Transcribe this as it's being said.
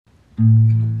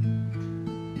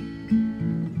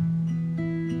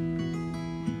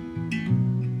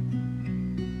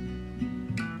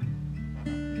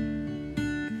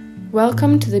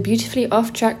Welcome to the Beautifully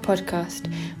Off Track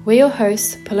podcast. We're your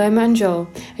hosts, Paloma and Joel,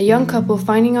 a young couple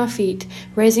finding our feet,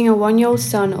 raising a 1-year-old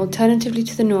son alternatively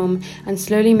to the norm, and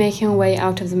slowly making our way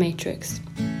out of the matrix.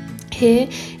 Here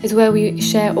is where we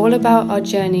share all about our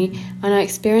journey and our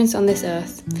experience on this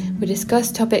earth. We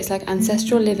discuss topics like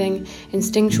ancestral living,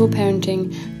 instinctual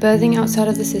parenting, birthing outside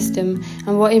of the system,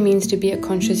 and what it means to be a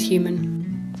conscious human.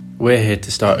 We're here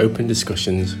to start open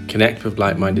discussions, connect with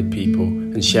like-minded people,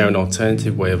 and share an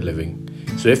alternative way of living.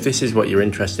 So if this is what you're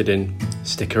interested in,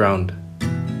 stick around.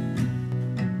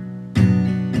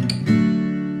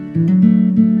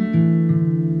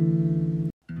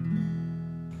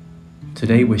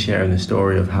 Today we're sharing the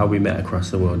story of how we met across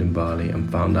the world in Bali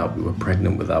and found out we were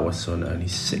pregnant with our son only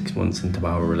 6 months into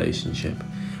our relationship.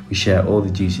 We share all the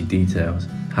juicy details,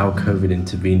 how COVID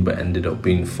intervened but ended up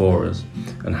being for us,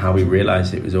 and how we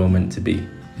realised it was all meant to be.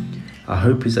 Our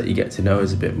hope is that you get to know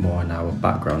us a bit more and our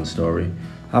background story,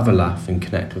 have a laugh and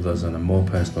connect with us on a more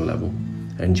personal level.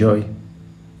 Enjoy!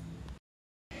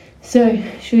 So,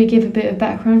 should we give a bit of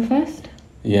background first?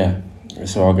 Yeah,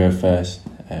 so I'll go first.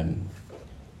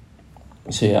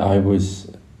 I was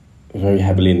very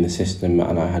heavily in the system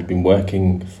and I had been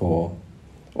working for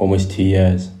almost 2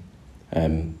 years.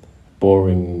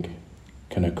 Boring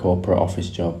kind of corporate office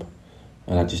job,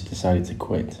 and I just decided to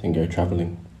quit and go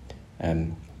travelling.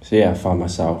 I found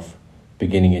myself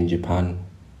beginning in Japan,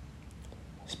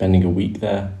 spending a week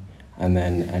there, and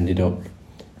then ended up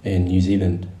in New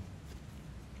Zealand.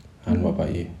 And what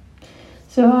about you?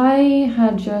 So I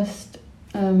had just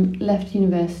left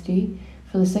university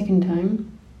for the second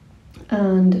time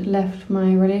and left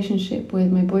my relationship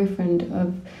with my boyfriend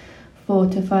of 4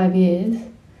 to 5 years.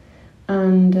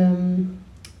 And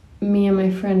me and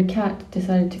my friend Kat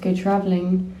decided to go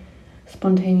travelling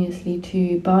spontaneously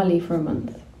to Bali for a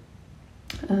month.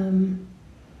 And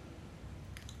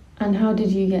how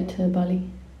did you get to Bali?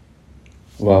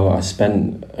 Well, I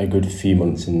spent a good few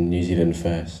months in New Zealand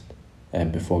first,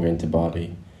 before going to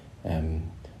Bali,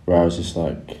 where I was just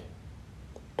like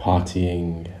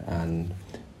partying and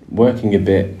working a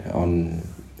bit on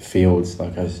fields,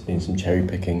 like I was doing some cherry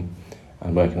picking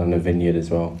and working on a vineyard as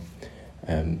well.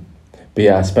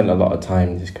 I spent a lot of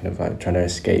time just kind of like trying to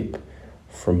escape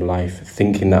from life,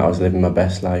 thinking that I was living my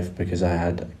best life because I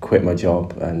had quit my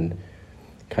job and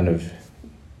kind of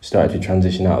started to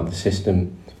transition out of the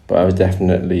system. But I was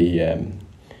definitely,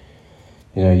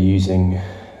 using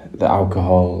the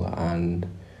alcohol and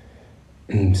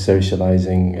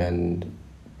socialising and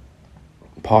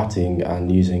partying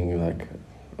and using like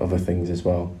other things as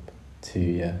well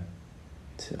to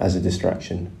as a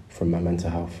distraction from my mental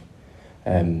health.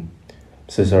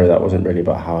 Sorry, that wasn't really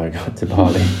about how I got to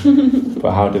Bali,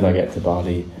 but how did I get to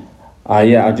Bali?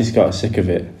 I just got sick of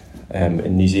it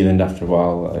in New Zealand after a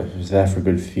while. I was there for a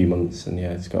good few months and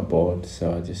I just got bored,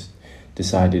 so I just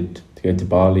decided to go to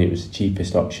Bali. It was the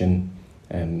cheapest option,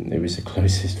 and it was the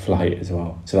closest flight as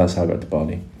well, so that's how I got to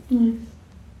Bali. Nice.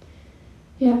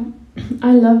 Yeah,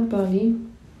 I loved Bali.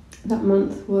 That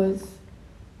month was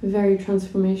very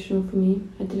transformational for me.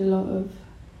 I did a lot of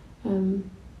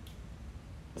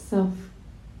self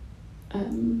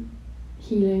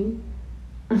healing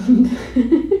and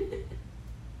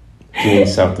You mean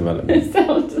self-development?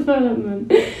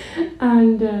 self-development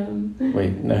and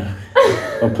Wait, no.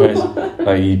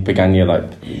 You began your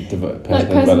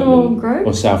personal development growth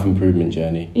or self-improvement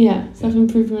journey. Yeah,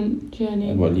 self-improvement journey.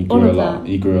 And you grew a lot.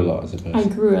 You grew a lot as a person. I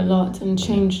grew a lot and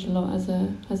changed a lot as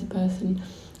a person,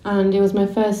 and it was my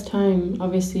first time,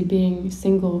 obviously, being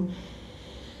single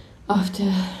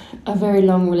after a very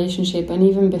long relationship, and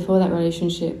even before that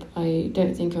relationship, I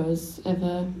don't think I was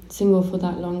ever single for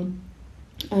that long.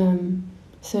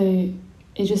 So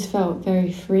it just felt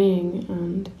very freeing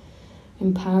and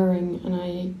empowering, and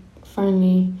I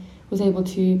finally was able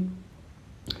to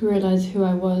realise who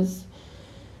I was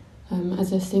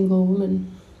as a single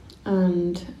woman.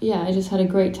 And yeah, I just had a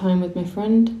great time with my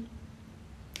friend,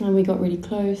 and we got really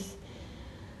close.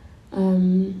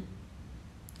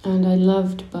 And I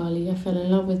loved Bali. I fell in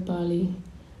love with Bali,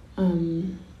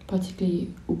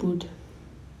 particularly Ubud.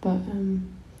 But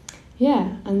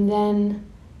and then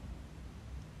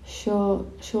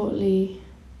shortly,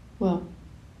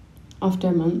 after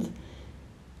a month,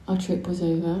 our trip was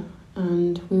over,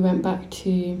 and we went back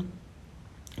to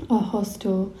our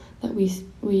hostel that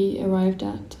we arrived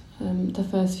at the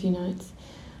first few nights,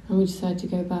 and we decided to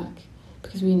go back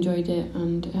because we enjoyed it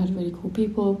and it had really cool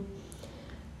people.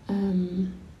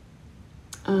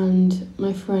 And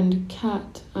my friend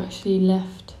Kat actually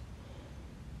left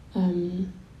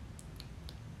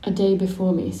a day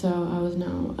before me, so I was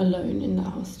now alone in that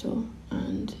hostel,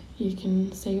 and you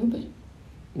can say your bit.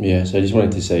 Yeah, so I just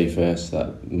wanted to say first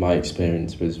that my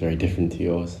experience was very different to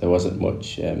yours. There wasn't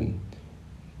much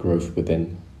growth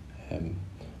within.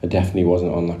 I definitely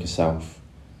wasn't on like a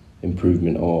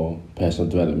self-improvement or personal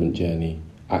development journey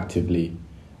actively.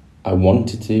 I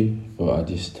wanted to, but I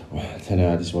just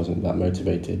wasn't that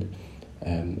motivated.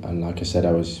 And like I said,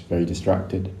 I was very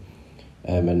distracted.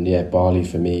 And yeah, Bali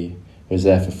for me, I was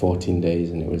there for 14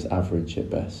 days and it was average at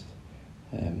best.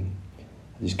 I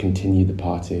just continued the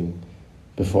partying.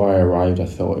 Before I arrived, I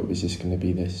thought it was just going to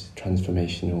be this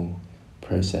transformational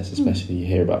process, especially you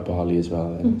hear about Bali as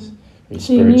well. And it's very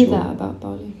So spiritual. you knew that about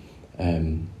Bali?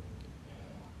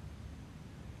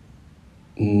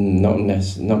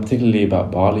 Not particularly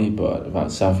about Bali, but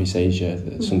about Southeast Asia.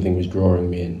 That something was drawing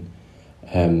me in.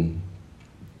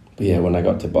 But yeah, when I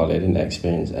got to Bali, I didn't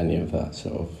experience any of that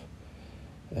sort of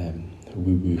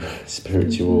woo-woo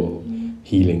spiritual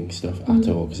healing stuff at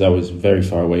all, because I was very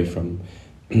far away from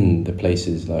the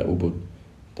places like Ubud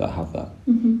that have that.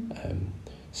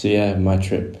 So yeah, my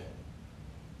trip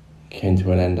came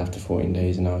to an end after 14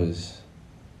 days, and I was,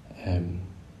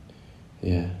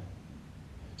 yeah.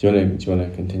 Do you want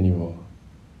to continue or?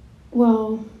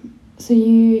 Well, so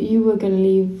you were going to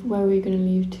leave. Where were you going to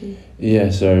leave to?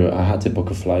 Yeah, so I had to book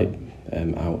a flight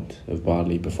out of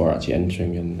Bali before actually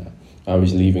entering, and I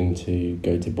was leaving to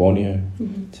go to Borneo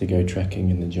to go trekking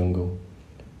in the jungle.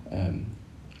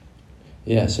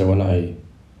 Yeah, so when I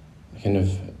kind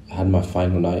of had my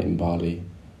final night in Bali,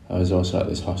 I was also at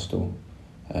this hostel,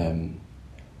 and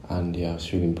yeah, I was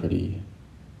feeling pretty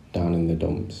down in the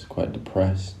dumps, quite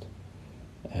depressed,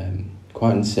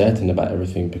 quite uncertain about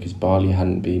everything because Bali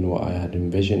hadn't been what I had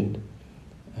envisioned.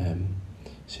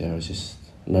 So I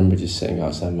remember just sitting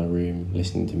outside my room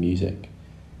listening to music,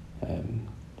 and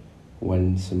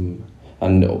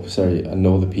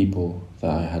all the people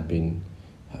that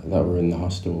were in the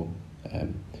hostel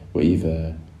were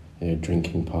either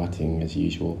drinking, partying as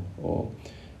usual, or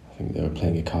I think they were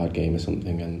playing a card game or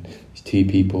something, and these two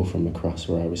people from across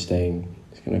where I was staying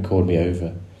just kind of called me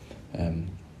over, and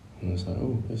I was like,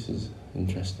 oh, this is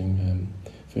interesting,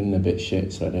 feeling a bit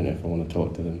shit, so I don't know if I want to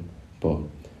talk to them, but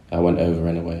I went over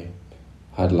anyway.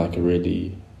 Had like a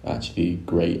really actually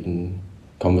great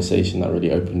conversation that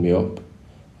really opened me up,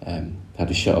 had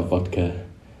a shot of vodka,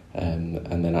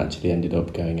 and then actually ended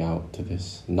up going out to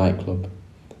this nightclub.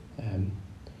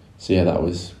 So yeah, that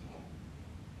was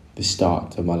the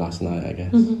start of my last night, I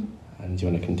guess. And do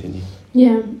you want to continue?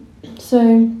 Yeah,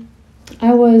 so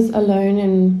I was alone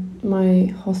in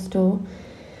my hostel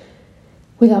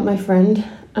without my friend,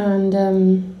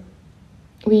 and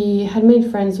we had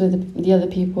made friends with the other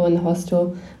people in the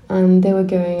hostel, and they were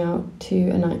going out to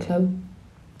a nightclub,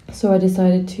 so I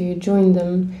decided to join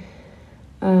them.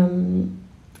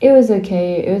 It was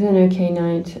okay, it was an okay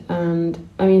night, and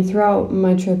I mean throughout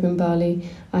my trip in Bali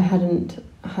I hadn't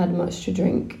had much to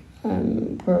drink,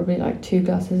 probably like 2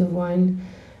 glasses of wine.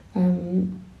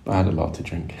 I had a lot to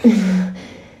drink.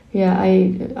 Yeah,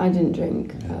 I didn't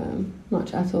drink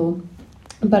much at all,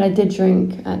 but I did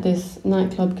drink at this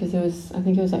nightclub because I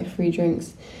think it was like free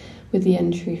drinks with the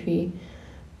entry fee.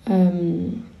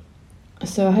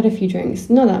 So I had a few drinks,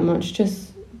 not that much,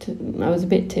 I was a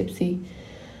bit tipsy.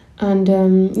 And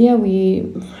yeah,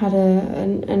 we had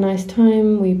a nice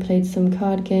time. We played some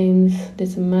card games,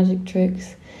 did some magic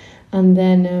tricks, and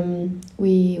then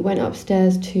we went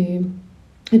upstairs to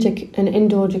an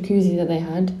indoor jacuzzi that they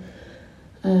had.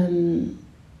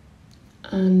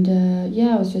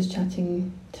 Yeah, I was just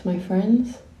chatting to my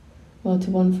friends, well,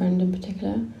 to one friend in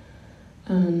particular,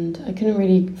 and I couldn't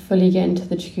really fully get into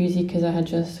the jacuzzi because I had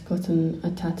just gotten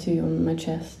a tattoo on my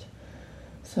chest,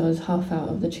 so I was half out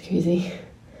of the jacuzzi.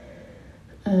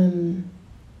 And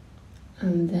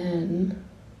then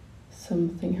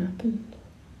something happened.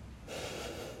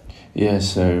 Yeah,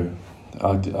 so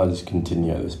I'll just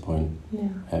continue at this point. Yeah.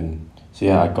 So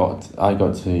yeah, I got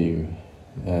to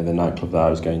the nightclub that I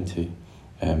was going to,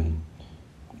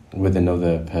 with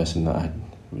another person that I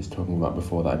was talking about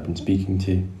before that I'd been speaking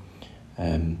to,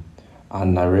 and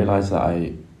I realised that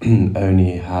I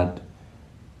only had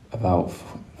about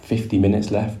 50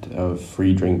 minutes left of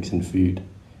free drinks and food.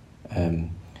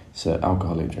 So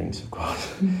alcoholic drinks, of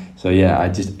course. So yeah, I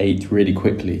just ate really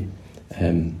quickly,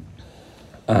 and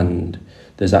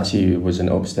there's actually was an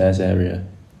upstairs area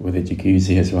with a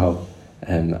jacuzzi as well,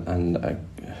 and I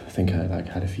think I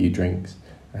had a few drinks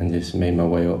and just made my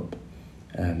way up,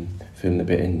 feeling a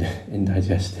bit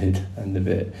indigested and a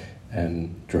bit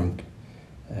drunk,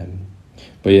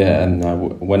 but yeah, and I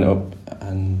went up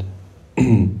and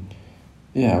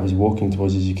I was walking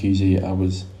towards the jacuzzi. I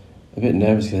was a bit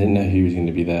nervous because I didn't know who was going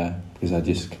to be there, because I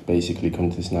just basically come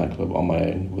to this nightclub on my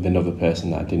own with another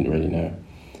person that I didn't really know.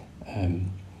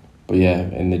 But yeah,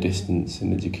 in the distance,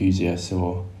 in the jacuzzi, I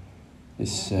saw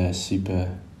this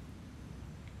super...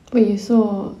 Well, you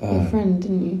saw your friend,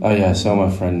 didn't you? Oh yeah, I saw my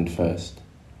friend first.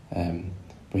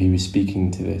 But he was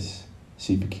speaking to this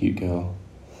super cute girl,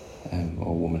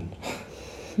 or woman.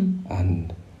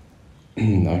 And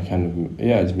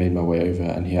I I just made my way over,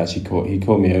 and he actually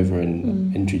called me over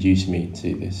and introduced me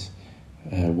to this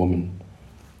woman,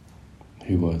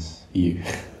 who was you.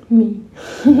 Me.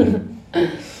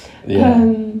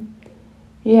 Yeah.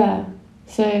 Yeah.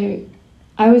 So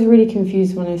I was really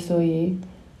confused when I saw you,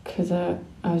 because I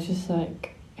was just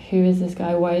like, who is this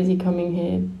guy? Why is he coming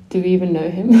here? Do we even know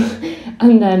him?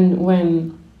 And then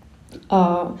when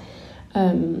our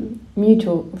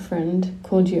mutual friend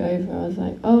called you over, I was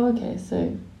like, oh, okay,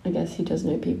 so I guess he does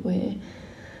know people here.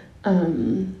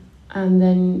 And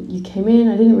then you came in.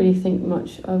 I didn't really think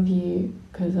much of you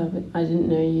because I didn't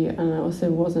know you, and I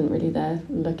also wasn't really there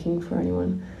looking for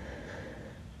anyone.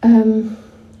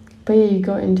 But yeah, you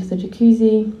got into the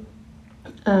jacuzzi,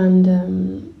 and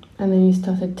then you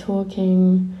started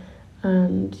talking,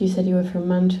 and you said you were from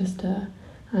Manchester,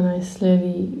 and I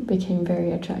slowly became very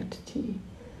attracted to you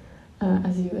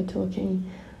as you were talking.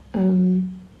 And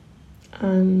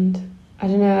I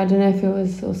don't know if it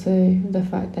was also the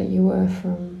fact that you were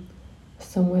from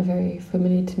somewhere very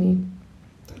familiar to me,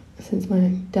 since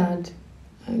my dad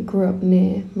grew up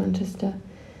near Manchester,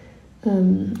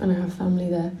 and I have family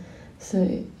there, so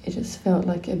it just felt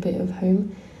like a bit of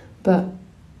home. But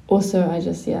also I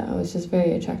was just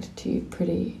very attracted to you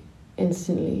pretty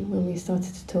instantly when we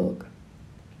started to talk.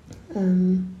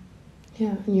 And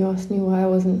you asked me why I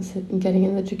wasn't getting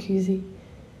in the jacuzzi.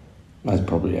 As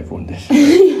probably everyone did.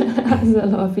 As a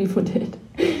lot of people did.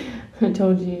 I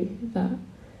told you that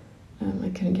I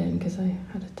couldn't get in because I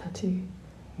had a tattoo.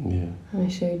 Yeah. And I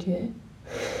showed you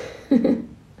it.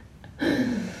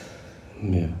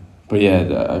 Yeah. But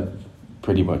yeah, I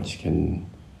pretty much can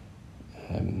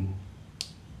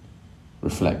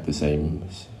reflect the same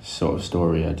sort of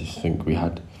story. I just think we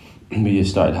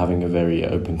just started having a very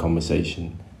open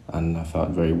conversation, and I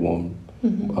felt very warm.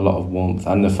 Mm-hmm. A lot of warmth,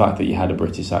 and the fact that you had a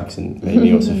British accent made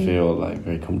me also feel like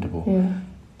very comfortable.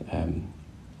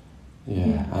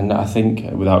 Yeah. And I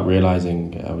think without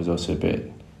realising, I was also a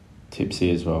bit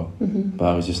tipsy as well. Mm-hmm. But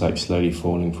I was just like slowly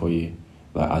falling for you,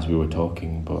 like as we were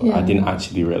talking. But Yeah. I didn't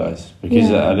actually realise,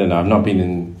 because I don't know, I've not been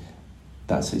in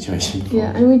that situation before.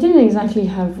 Yeah, and we didn't exactly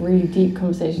have really deep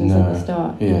conversations at the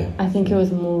start. Yeah. I think it was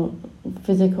more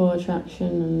physical attraction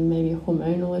and maybe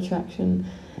hormonal attraction.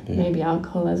 Yeah. Maybe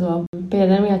alcohol as well. But yeah,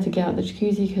 then we had to get out the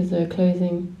jacuzzi because they were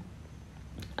closing.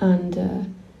 And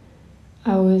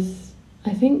I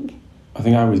think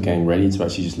I was getting ready to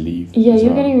actually just leave. Yeah, as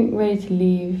you're well. getting ready to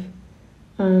leave.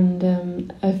 And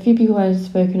a few people had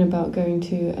spoken about going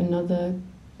to another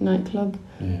nightclub.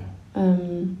 Yeah.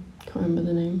 Can't remember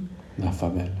the name. La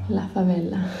Favela. La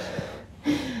Favela.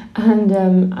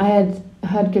 And I had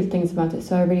heard good things about it,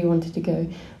 so I really wanted to go.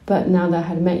 But now that I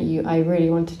had met you, I really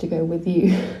wanted to go with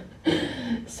you.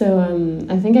 So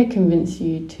I think I convinced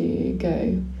you to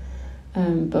go.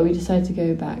 But we decided to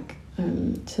go back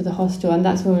to the hostel, and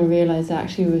that's when we realised that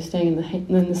actually we were staying in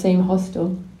the same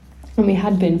hostel. And we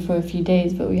had been for a few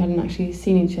days, but we hadn't actually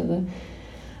seen each other.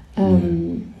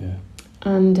 Yeah.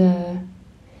 And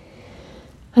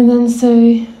then so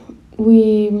I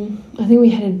think we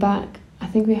headed back. I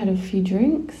think we had a few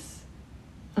drinks,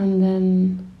 and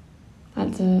then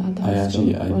at the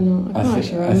hostel or not. I can't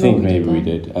actually remember. I think what maybe we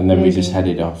did, and then we Maybe. just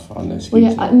headed off on the ski.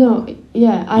 Well, I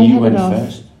you headed went off.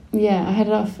 first. Yeah, I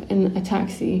headed off in a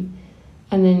taxi,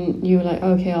 and then you were like,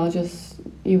 okay,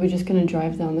 you were just gonna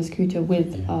drive down the scooter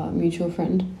with our mutual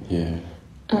friend. Yeah.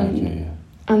 Okay.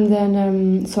 And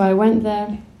then so I went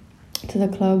there to the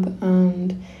club,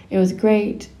 and it was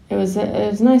great. It was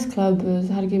a nice club. It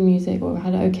had good music, or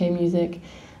had okay music.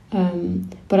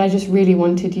 But I just really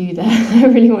wanted you there. I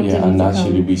really wanted you to come. Yeah, and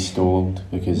actually we stalled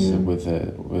because with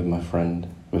our friend,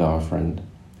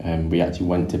 we actually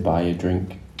went to buy a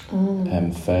drink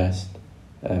first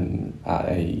at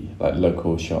a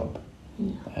local shop,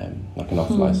 like an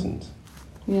off license.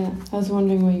 Yeah, I was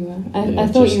wondering where you were. I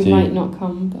thought you might not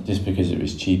come, but just because it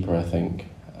was cheaper, I think,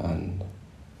 and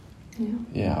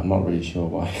I'm not really sure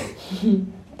why.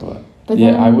 But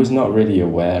yeah, I was not really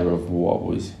aware of what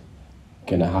was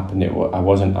gonna happen. I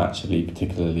wasn't actually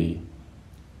particularly.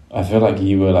 I feel like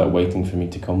you were like waiting for me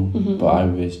to come, but I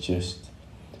was just.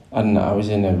 I don't know. I was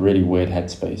in a really weird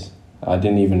headspace. I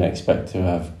didn't even expect to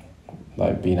have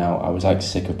been out. I was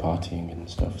sick of partying and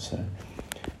stuff. So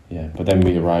Yeah, but then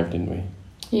we arrived, didn't we?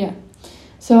 Yeah.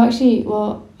 So actually,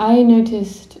 well, I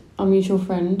noticed our mutual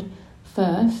friend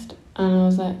first, and I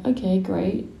was like, okay,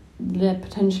 great, they're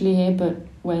potentially here, but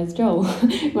where's Joel?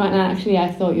 Right now, actually, I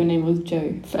thought your name was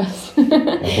Joe first. I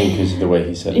think because of the way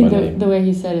he said my name. The way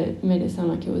he said it made it sound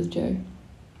like it was Joe.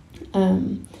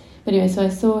 But anyway, so I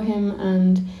saw him,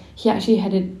 and he actually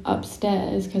headed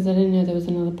upstairs because I didn't know there was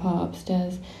another part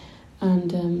upstairs.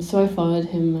 And so I followed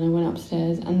him and I went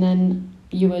upstairs, and then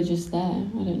you were just there.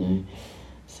 I don't know.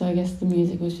 So I guess the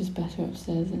music was just better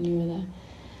upstairs and you were there.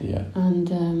 Yeah.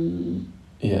 And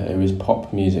yeah, it was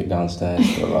pop music downstairs,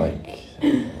 but like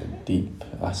deep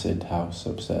acid house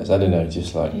upstairs. I don't know,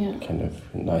 just like kind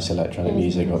of nice electronic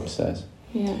music nice. Upstairs.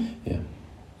 Yeah. Yeah.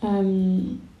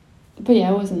 But yeah,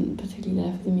 I wasn't particularly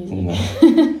there for the music. No.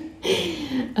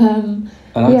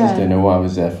 And I just didn't know what I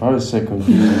was there for. I was so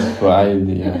confused. But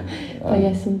I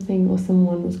guess something or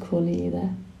someone was calling you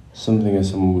there. Something or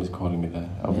someone was calling me there.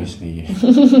 Obviously you.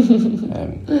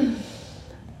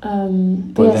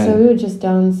 But yeah, so we were just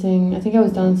dancing. I think I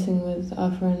was dancing with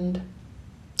our friend,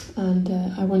 and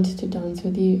I wanted to dance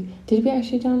with you. Did we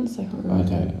actually dance? I can't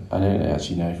remember. I don't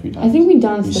actually know if we danced. I think we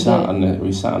danced we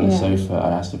sat on the sofa.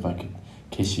 I asked if I could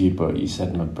kiss you, but you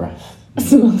said my breath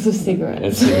smells of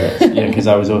cigarettes. Yeah, because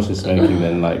I was also smoking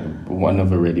then, like one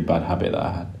other really bad habit that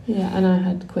I had. Yeah, and I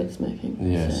had quit smoking.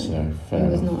 Yeah, so fair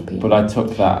enough. Was not appealing. But I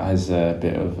took that as a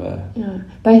bit of a... Yeah,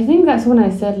 but I think that's when I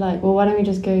said, like, well, why don't we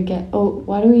just go get... Oh,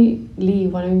 why don't we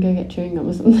leave? Why don't we go get chewing gum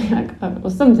or something? Or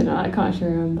something like that. I can't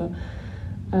actually remember.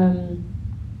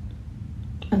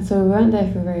 And so we weren't there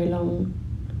for very long,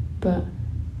 but...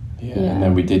 Yeah, and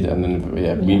then we did, and then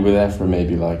we were there for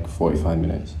maybe like 45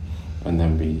 minutes, and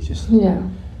then we just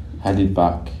headed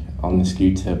back on the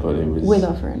scooter, but it was with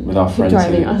our friend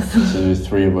driving us. So there was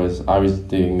three of us. I was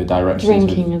doing the directions,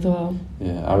 drinking as well.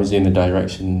 Yeah, I was doing the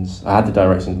directions. I had the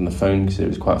directions on the phone because it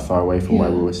was quite far away from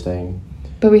where we were staying.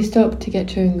 But we stopped to get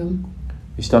chewing gum.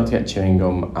 We stopped to get chewing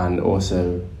gum, and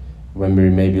also when we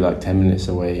were maybe like 10 minutes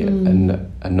away,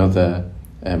 and another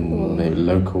maybe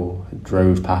local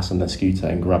drove past on their scooter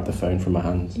and grabbed the phone from my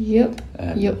hands. Yep,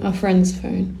 our friend's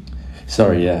phone.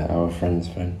 Sorry, our friend's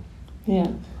phone. Yeah.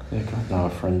 Yeah, grabbed our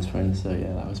friend's phone, so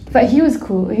that was pretty But he was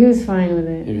cool, he was fine with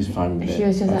it. He was fine with it. He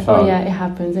was just like, oh yeah, it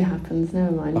happens,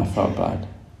 never mind. I felt bad.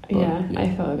 Yeah,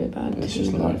 I felt a bit bad. It was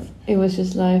just life. It was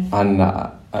just life. And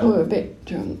we were a bit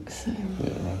drunk, so... Yeah,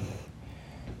 right.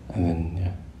 And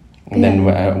then, And then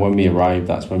when we arrived,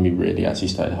 that's when we really actually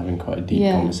started having quite a deep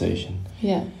conversation.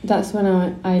 Yeah, that's when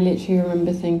I literally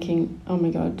remember thinking, oh my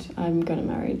god, I'm going to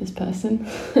marry this person.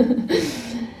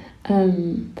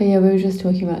 But yeah, we were just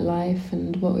talking about life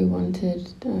and what we wanted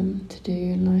to do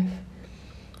in life.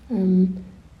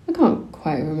 I can't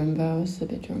quite remember, I was a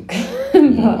bit drunk.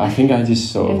 I think I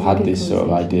just sort of had this sort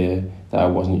of idea that I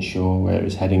wasn't sure where it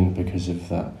was heading because of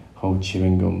that whole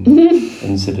chewing gum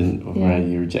incident where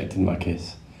you rejected my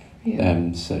kiss. Yeah.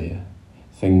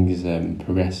 Things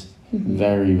progressed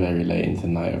very, very late into the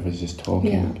night of us just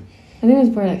talking. Yeah. I think it was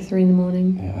probably like 3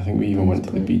 a.m. Yeah, I think we even went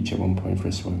to the beach at one point for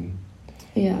a swim.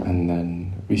 Yeah. And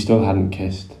then we still hadn't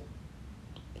kissed.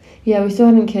 Yeah, we still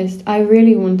hadn't kissed. I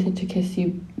really wanted to kiss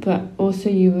you, but also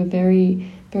you were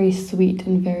very, very sweet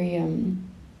and very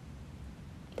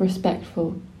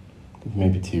respectful.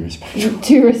 Maybe too respectful.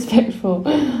 Too respectful.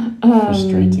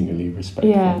 Frustratingly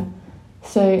respectful. Yeah.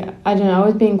 So, I don't know, I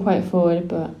was being quite forward,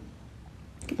 but...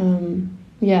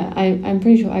 I'm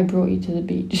pretty sure I brought you to the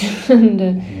beach. And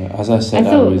as I said, I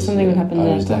thought something would happen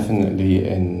there. I was definitely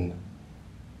in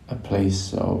a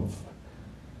place of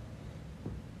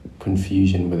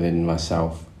confusion within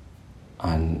myself,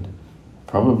 and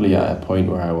probably at a point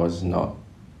where I was not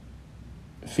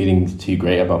feeling too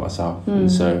great about myself.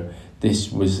 And so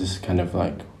this was just kind of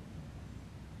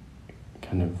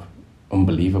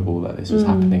unbelievable that this was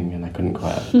happening, and I couldn't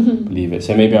quite believe it.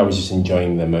 So maybe I was just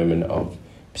enjoying the moment of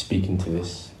speaking to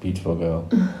this beautiful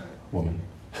woman.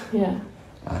 Yeah.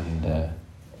 And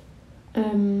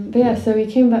but so we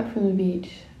came back from the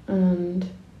beach, and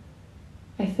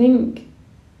I think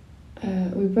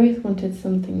we both wanted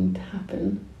something to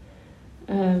happen,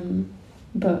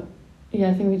 but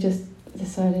I think we just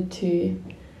decided to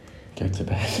go to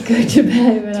bed.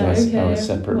 To our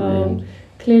separate rooms.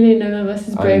 Clearly none of us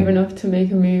is brave enough to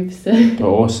make a move, so... But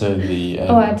also the...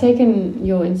 I'd taken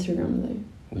your Instagram though.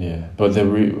 Yeah, but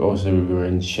we were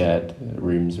in shared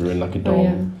rooms, we were in like a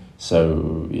dorm,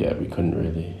 so we couldn't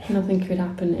really... Nothing could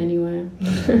happen anywhere.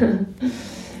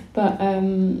 But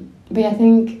I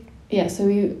think, so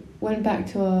we went back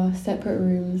to our separate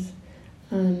rooms,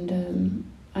 and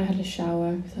I had a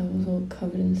shower because I was all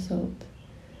covered in salt.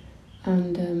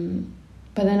 And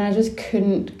but then I just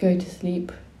couldn't go to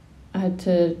sleep I had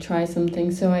to try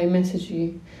something, so I messaged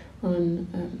you on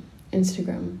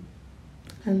Instagram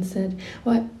and said,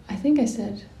 well, I think I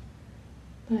said,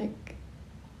 like,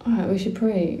 alright, we should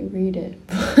probably read it.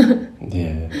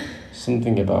 Yeah,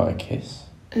 something about a kiss.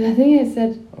 And I think I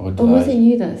said, or was it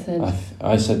you that said?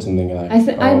 I said something like,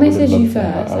 I messaged you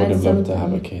first. I would have loved to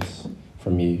have a kiss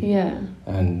from you. Yeah.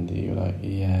 And you were like,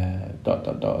 yeah, ...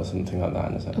 or something like that.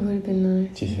 And I said, it would have been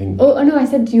nice. Do you think? Oh no, I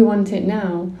said, do you want it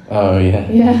now? Oh yeah.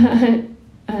 Yeah.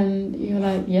 And you were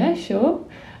like, yeah, sure.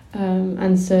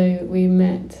 And so we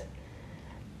met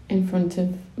in front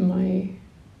of my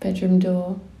bedroom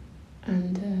door,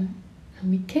 and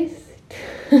we kissed,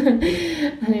 and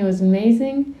it was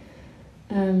amazing.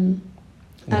 And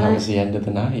that was the end of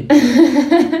the night. ...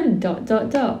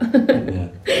 Yeah.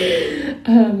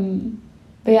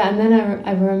 But yeah, and then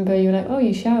I remember you were like, oh,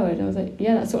 you showered. I was like,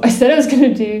 yeah, that's what I said I was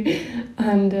going to do.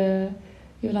 And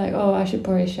you were like, oh, I should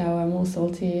probably shower, I'm all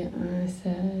salty. And I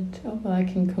said, oh, well, I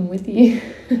can come with you.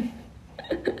 And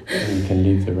you can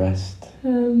leave the rest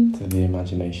to the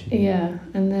imagination. Yeah,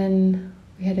 and then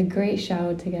we had a great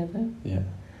shower together. Yeah.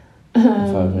 I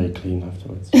felt very clean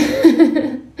afterwards.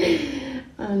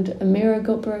 And a mirror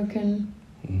got broken.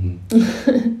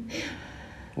 Mm-hmm.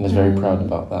 I was very proud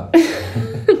about that.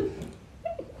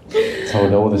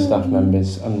 Told all the staff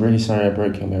members, I'm really sorry I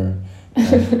broke your mirror.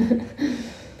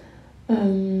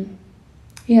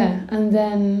 Yeah, and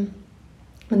then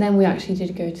we actually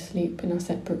did go to sleep in our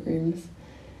separate rooms.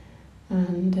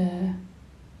 And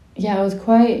yeah, I was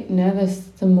quite nervous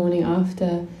the morning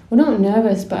after. Well, not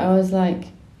nervous, but I was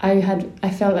like, I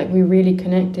felt like we really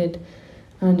connected,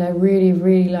 and I really,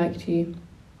 really liked you.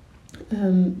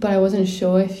 But I wasn't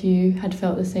sure if you had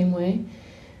felt the same way,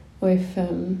 or if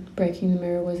breaking the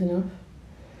mirror was enough.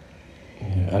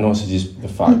 Yeah, and also just the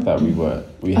fact that we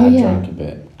had drank a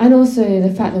bit. And also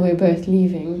the fact that we were both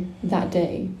leaving that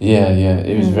day. Yeah,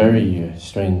 it was very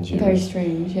strange. Very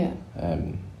strange, yeah.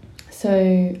 So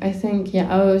I think,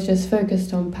 I was just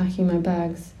focused on packing my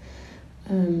bags,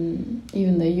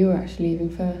 even though you were actually leaving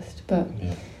first. But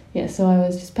so I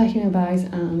was just packing my bags,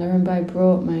 and I remember I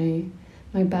brought my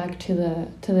bag to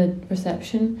the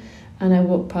reception, and I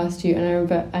walked past you, and I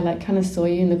remember I like kind of saw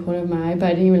you in the corner of my eye, but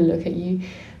I didn't even look at you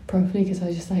properly because I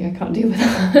was just like, I can't deal with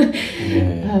that.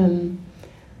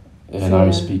 And I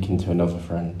was speaking to another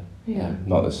friend,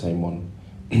 not the same one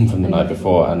from the night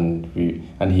before, and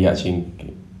he actually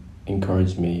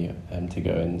encouraged me to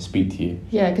go and speak to you.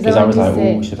 Yeah, because I was like,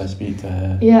 oh, should I speak to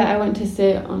her? Yeah, I went to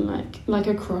sit on like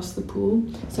across the pool,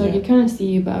 so I could kind of see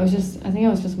you, but I think I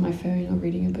was just on my phone or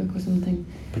reading a book or something.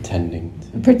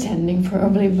 Pretending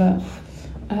probably, but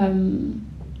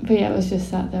yeah, I was just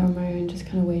sat there on my own, just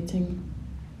kind of waiting,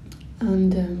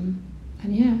 and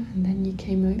then you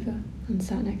came over and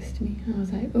sat next to me, and I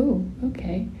was like, oh,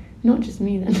 okay, not just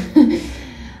me then.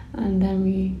 And then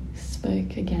we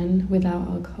spoke again without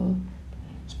alcohol.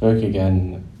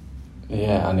 And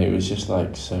it was just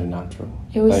like so natural.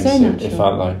 It was so natural. It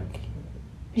felt like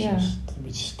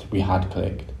we had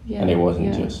clicked, and it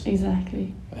wasn't just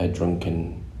exactly a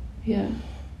drunken. Yeah,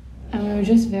 and we were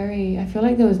just very. I feel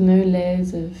like there was no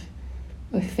layers of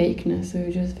fakeness. We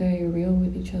were just very real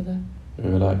with each other. We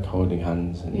were like holding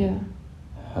hands and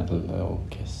had a little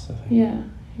kiss, I think. Yeah,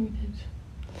 we did.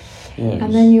 Yeah,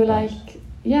 and then you were like,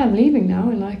 yeah, I'm leaving now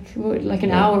in like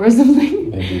an hour or something.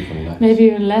 Maybe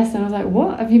even less. And I was like,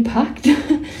 what? Have you packed?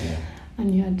 And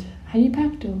had you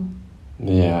packed or?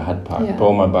 Yeah, I had packed. But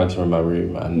all my bags were in my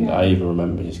room, and I even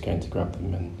remember just going to grab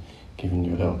them and giving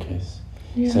you a little kiss,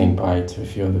 saying bye to a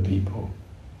few other people.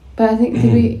 But I think,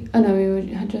 we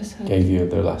had just had... Gave you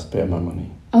the last bit of my money.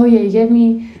 Oh yeah, you gave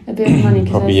me a bit of money.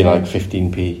 Probably like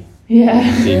 15p.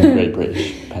 Yeah. 15 Great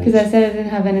British pence. Because I said I didn't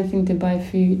have anything to buy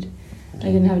food. I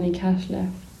didn't have any cash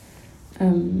left.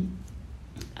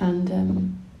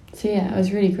 So I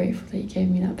was really grateful that you gave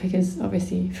me that, because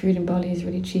obviously food in Bali is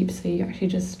really cheap, so you actually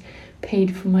just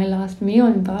paid for my last meal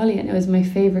in Bali, and it was my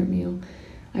favourite meal.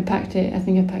 I packed it, I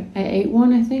ate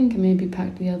one, and maybe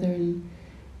packed the other in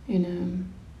a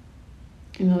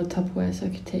little Tupperware so I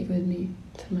could take with me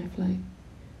to my flight.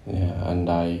 Yeah, and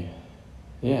I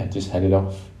just headed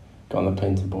off, got on the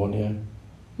plane to Borneo.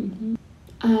 Mm-hmm.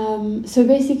 So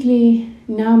basically,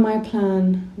 now my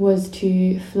plan was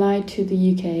to fly to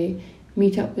the UK,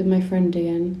 meet up with my friend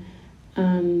again,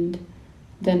 and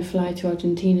then fly to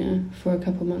Argentina for a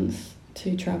couple months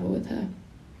to travel with her.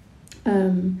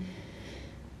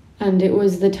 And it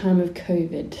was the time of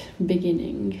COVID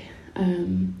beginning,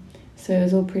 so it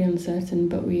was all pretty uncertain,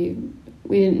 but we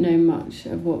didn't know much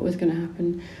of what was going to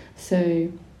happen.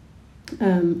 So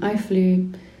I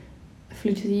flew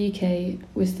to the UK,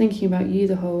 was thinking about you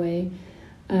the whole way,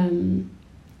 and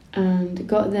and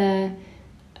got there,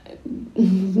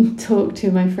 talked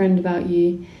to my friend about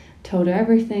you, told her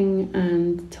everything,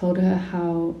 and told her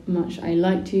how much I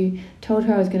liked you, told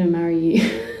her I was going to marry you.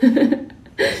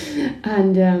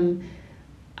 And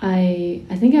I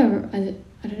think I don't know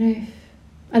if,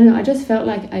 I don't know, I just felt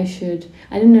like I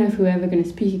didn't know if we were ever going to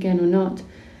speak again or not,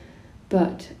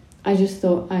 but I just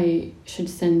thought I should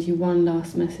send you one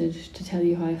last message to tell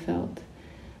you how I felt.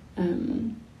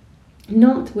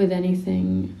 Not with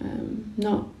anything,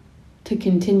 not to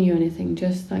continue anything,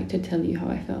 just like to tell you how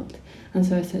I felt. And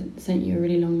so I sent you a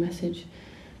really long message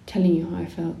telling you how I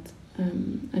felt,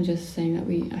 and just saying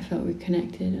that I felt we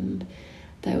connected, and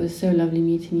that it was so lovely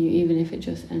meeting you, even if it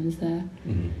just ends there.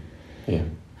 Mm-hmm. Yeah.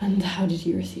 And how did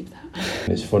you receive that?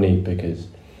 It's funny because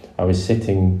I was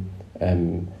sitting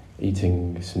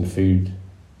eating some food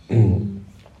in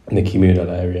the communal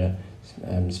area,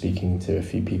 speaking to a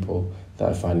few people that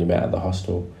I finally met at the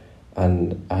hostel,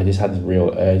 and I just had a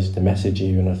real urge to message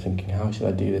you, and I was thinking, how should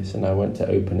I do this? And I went to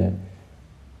open it,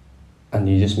 and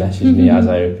you just messaged me as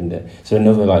I opened it. So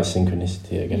another like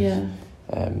synchronicity, I guess. Yeah.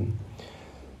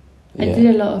 Yeah. I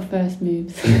did a lot of first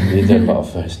moves. You did a lot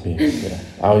of first moves, yeah.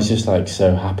 I was just like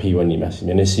so happy when you messaged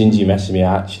me, and as soon as you messaged me,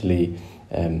 I actually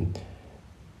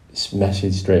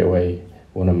messaged straight away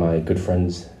one of my good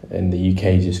friends in the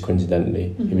UK, just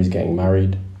coincidentally. He was getting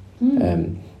married,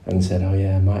 and said, oh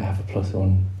yeah, I might have a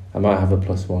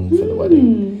 +1 for the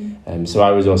wedding. So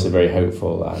I was also very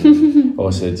hopeful, and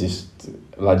also just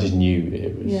knew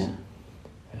it was. Yeah.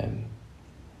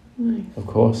 Nice. Of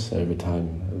course, over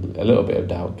time, a little bit of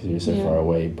doubt because you were so far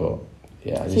away, but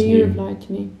yeah, I just knew. So you knew. replied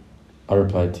to me? I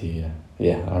replied to you,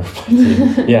 yeah. I replied to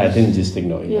you. Yeah, I didn't just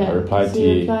ignore you. I replied to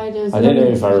you. I don't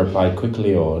know if I replied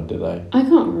quickly or did I? I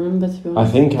can't remember, to be honest.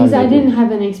 I think because I didn't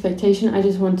have any expectation. I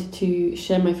just wanted to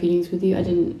share my feelings with you. I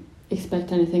didn't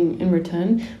expect anything in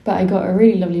return, but I got a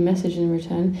really lovely message in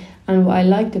return, and what I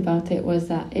liked about it was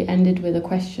that it ended with a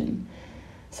question.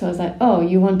 So I was like, oh,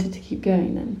 you wanted to keep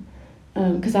going then?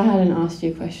 Because I hadn't asked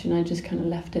you a question, I just kind of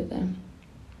left it there.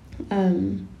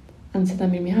 And so that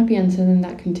made me happy, and so then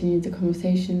that continued the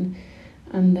conversation,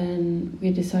 and then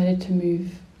we decided to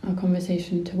move our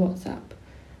conversation to WhatsApp,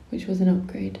 which was an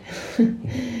upgrade.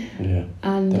 Yeah,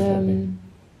 and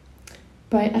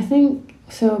but I think,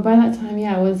 so by that time,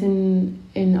 I was in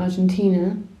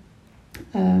Argentina,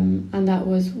 and that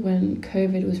was when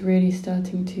COVID was really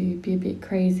starting to be a bit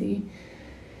crazy.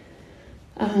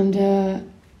 And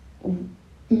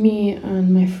me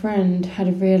and my friend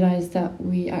had realised that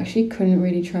we actually couldn't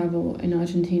really travel in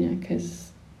Argentina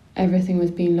because everything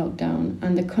was being locked down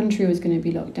and the country was going to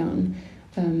be locked down.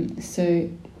 So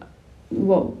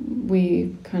what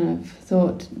we kind of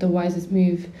thought the wisest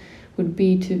move would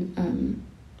be to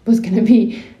was going to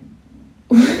be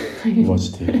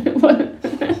was to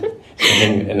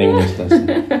an English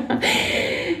lesson.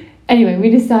 Anyway, we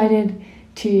decided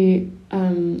to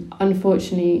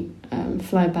unfortunately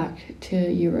fly back to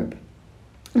Europe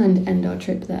and end our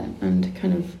trip there and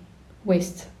kind of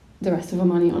waste the rest of our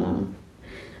money on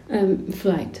our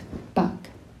flight back.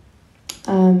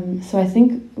 So I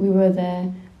think we were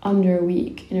there under a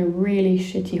week in a really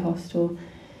shitty hostel.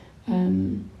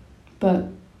 But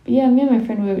yeah, me and my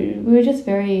friend, we were just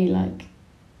very like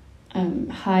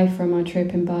high from our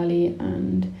trip in Bali,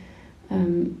 and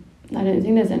I don't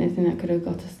think there's anything that could have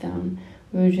got us down.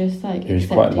 We were just like... It was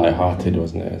quite light-hearted,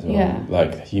 wasn't it, as well? Yeah.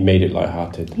 Like, you made it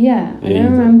light-hearted. Yeah, I don't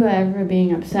remember ever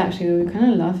being upset, actually. We were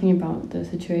kind of laughing about the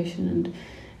situation, and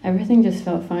everything just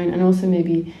felt fine. And also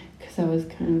maybe because I was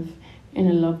kind of in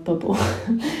a love bubble.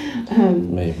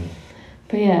 Maybe.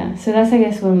 But yeah, so that's, I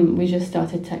guess, when we just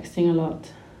started texting a lot.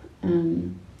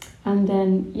 And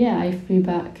then, I flew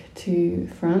back to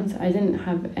France. I didn't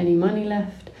have any money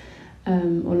left,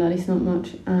 or at least not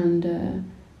much, and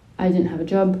I didn't have a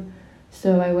job.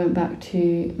 So I went back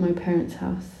to my parents'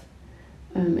 house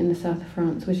in the south of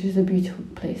France, which is a beautiful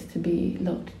place to be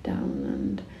locked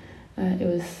down. And it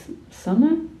was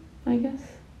summer, I guess.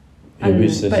 But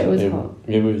it was hot.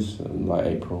 It was like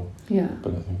April. Yeah.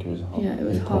 But I think it was hot. Yeah, it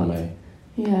was April, hot. May.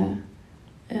 Yeah.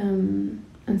 And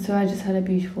so I just had a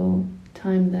beautiful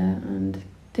time there and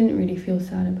didn't really feel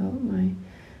sad about my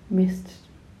missed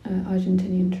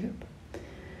Argentinian trip.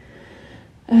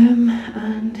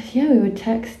 And we were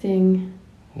texting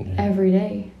every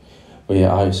day. Well,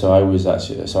 yeah, I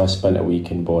spent a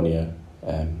week in Borneo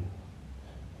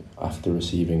after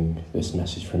receiving this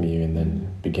message from you, and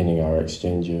then beginning our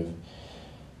exchange of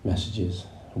messages,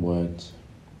 words.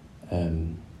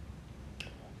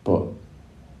 But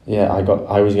yeah,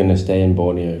 I was going to stay in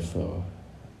Borneo for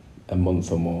a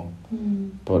month or more,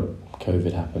 but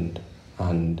COVID happened,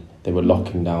 and they were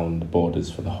locking down the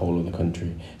borders for the whole of the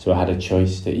country. So I had a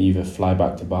choice to either fly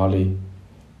back to Bali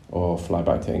or fly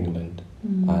back to England.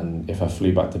 And if I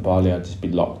flew back to Bali, I'd just be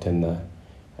locked in there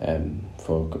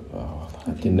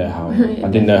I didn't know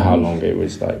how long it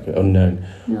was, like, unknown.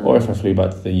 No. Or if I flew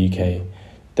back to the UK,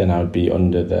 then I would be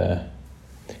under the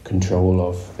control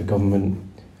of the government,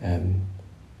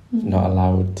 not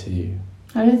allowed to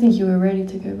I don't think you were ready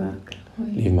to go back.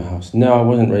 leave my house. No, I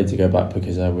wasn't ready to go back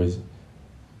because I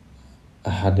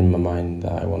had in my mind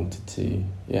that I wanted to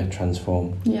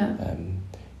transform,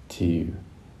 to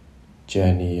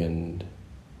journey and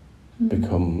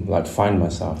become, like, find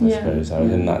myself, I suppose. I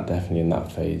was definitely in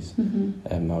that phase.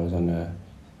 I was on a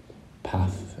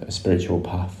spiritual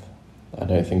path. I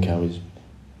don't think I was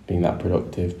being that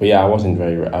productive, but I was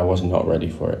not ready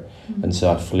for it. And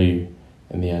so I flew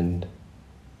in the end,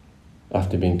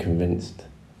 after being convinced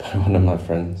by one of my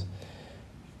friends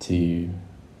to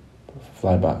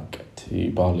fly back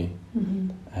to Bali,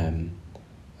 and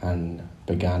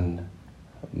began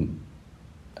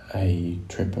I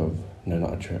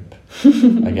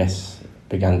guess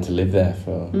began to live there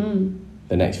for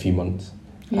the next few months.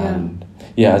 And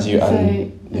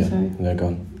sorry. No, go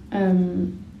on.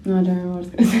 No, I don't know what I was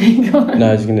going to say. Go on. No,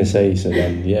 I was going to say, so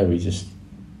then,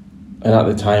 and at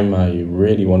the time I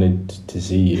really wanted to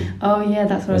see you. Oh yeah,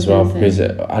 that's what as I was well, going to say.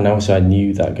 because and also I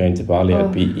knew that going to Bali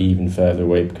I'd be even further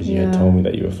away because you had told me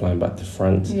that you were flying back to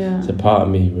France. So part of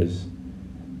me was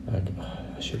like,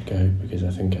 I should go because I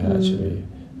think I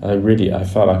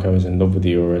felt like I was in love with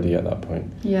you already at that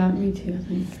point. Yeah, me too, I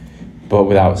think. But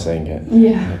without saying it.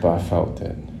 Yeah. But I felt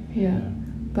it. Yeah.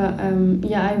 But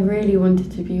I really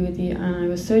wanted to be with you, and I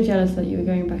was so jealous that you were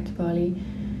going back to Bali,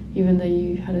 even though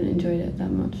you hadn't enjoyed it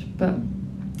that much. But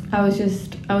I was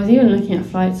even looking at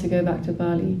flights to go back to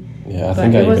Bali. Yeah, I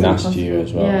think I even asked possible. you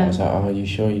as well. Yeah. I was like, are you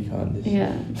sure you can't just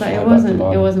but it wasn't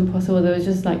possible. There was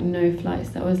just like no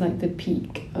flights. That was like the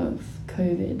peak of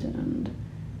COVID, and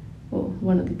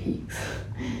one of the peaks.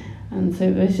 And so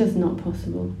it was just not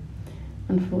possible,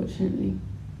 unfortunately.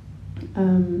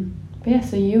 But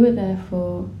so you were there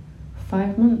for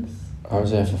 5 months. I was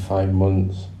there for 5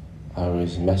 months. I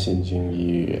was messaging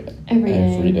you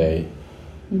every day.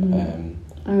 And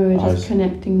we were just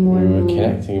connecting more and more. We were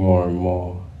connecting more and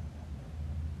more.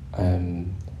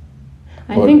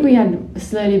 I think we had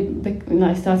slowly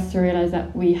started to realise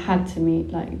that we had to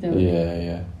meet.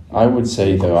 I would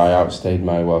say, though, I outstayed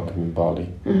my welcome in Bali.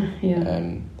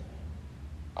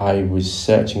 I was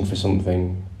searching for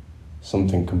something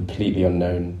completely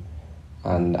unknown,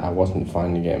 and I wasn't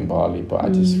finding it in Bali, but I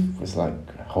just was like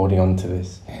holding on to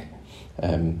this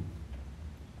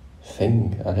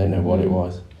thing. I don't know what it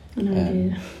was. An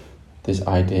idea. This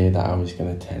idea that I was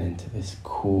going to turn into this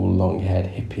cool, long-haired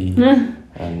hippie.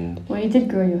 And well, you did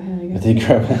grow your hair, I guess. I did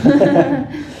grow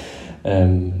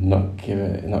not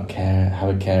care, have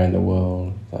a care in the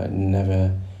world, like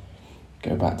never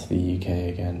go back to the UK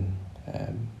again,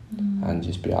 and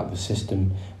just be out of the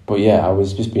system. But I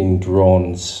was just being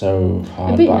drawn so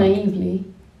hard. A bit back. naively.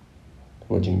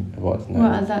 What? No.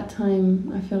 Well, at that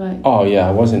time, I feel like. Oh yeah,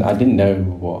 I didn't know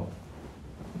what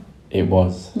it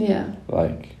was. Yeah.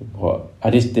 Like what?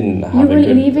 I just didn't have. You were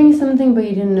leaving something, but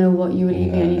you didn't know what you were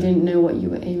leaving, and you didn't know what you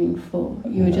were aiming for.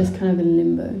 You were just kind of in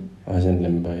limbo. I was in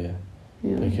limbo,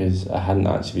 because I hadn't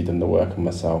actually done the work on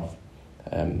myself.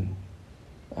 I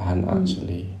hadn't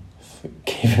actually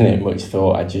given it much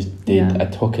thought. I just did. I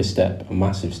took a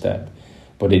massive step,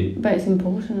 but it's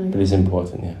important. I guess. But it's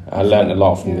important. Yeah, I learned a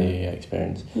lot from the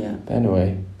experience. Yeah. But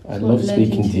anyway, I love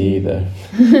speaking to you though.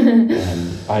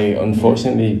 I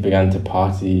unfortunately began to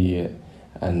party,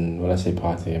 and when I say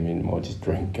party, I mean more just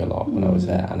drink a lot when I was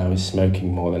there, and I was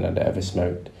smoking more than I'd ever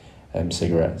smoked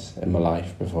cigarettes in my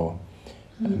life before.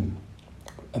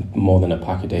 More than a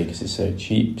pack a day because it's so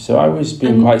cheap. So I was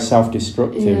being quite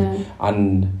self-destructive,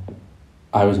 and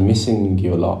I was missing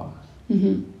you a lot.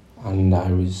 And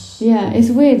I was... Yeah, it's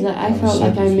weird. I felt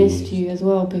like I missed you as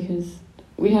well, because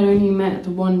we had only met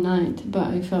one night, but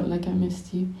I felt like I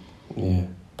missed you. Yeah.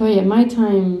 But my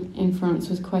time in France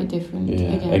was quite different.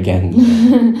 Again.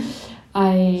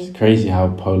 It's crazy how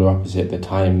polar opposite the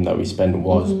time that we spent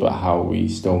was, but how we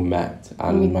still met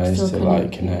and managed to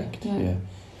connect. Yeah.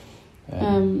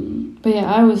 But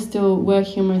I was still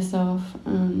working on myself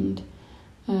and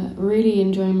really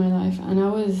enjoying my life, and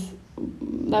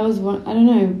that was one. I don't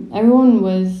know. Everyone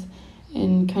was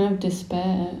in kind of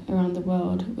despair around the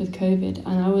world with COVID,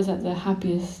 and I was at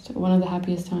one of the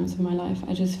happiest times of my life.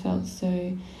 I just felt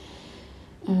so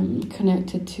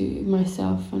connected to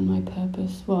myself and my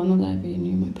purpose. Well, not that I really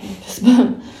knew my purpose,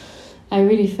 but I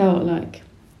really felt like,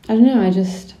 I don't know, I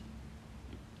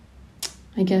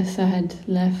I guess I had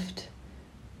left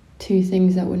 2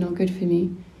 things that were not good for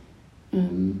me.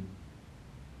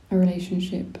 A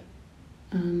relationship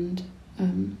and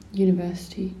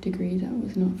university degree that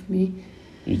was not for me.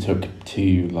 You took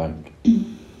 2 like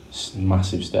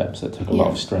massive steps that took a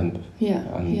lot of strength. Yeah,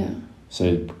 So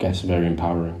I guess very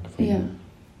empowering for you.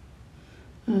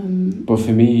 Yeah. But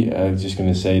for me, I was just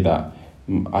going to say that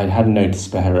I had no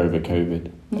despair over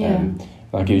COVID. Yeah.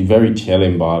 Like it was very chill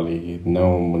in Bali.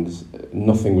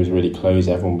 Nothing was really closed.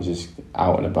 Everyone was just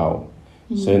out and about.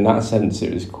 So in that sense,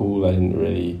 it was cool. I didn't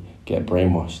really get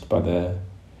brainwashed by the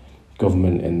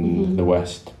government in the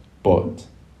West. But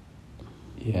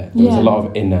yeah, there was a lot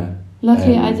of inner.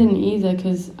 Luckily, I didn't either,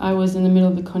 because I was in the middle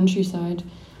of the countryside,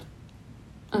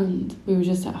 and we were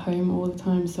just at home all the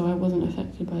time, so I wasn't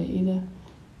affected by it either,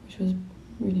 which was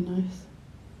really nice.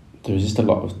 There was just a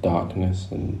lot of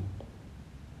darkness and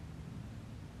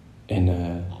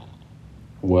inner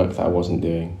work that I wasn't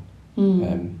doing.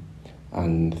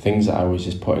 And things that I was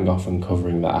just putting off and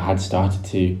covering that I had started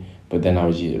to, but then I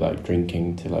was like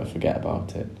drinking to like forget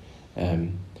about it.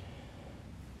 And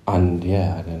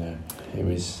yeah, I don't know.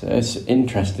 It's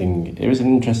interesting. It was an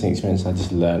interesting experience. I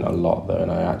just learned a lot though, and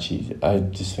I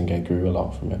just think I grew a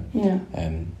lot from it. Yeah.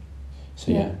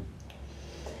 So yeah.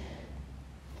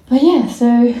 But yeah,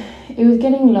 so it was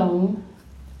getting long,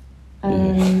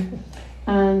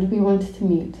 and we wanted to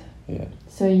meet. Yeah.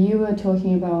 So you were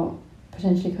talking about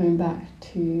potentially coming back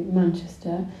to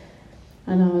Manchester,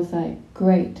 and I was like,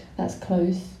 great, that's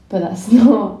close, but that's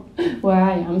not where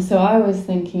I am. So I was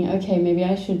thinking, okay, maybe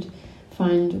I should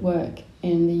find work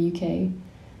in the UK.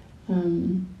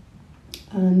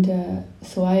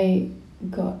 So I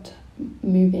got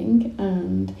moving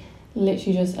and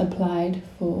literally just applied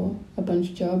for a bunch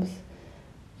of jobs,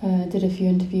 did a few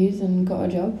interviews and got a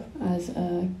job as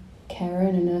a carer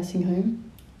in a nursing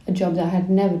home, a job that I had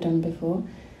never done before.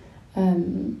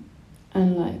 And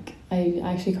like, I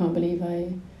actually can't believe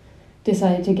I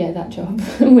decided to get that job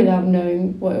without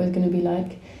knowing what it was going to be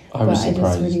like. I was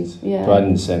surprised, but I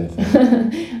didn't say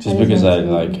anything. Just because I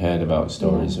like heard about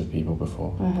stories of people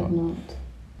before. I had not.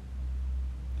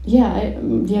 Yeah,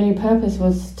 the only purpose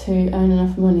was to earn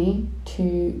enough money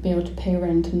to be able to pay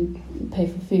rent and pay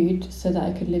for food so that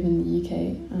I could live in the UK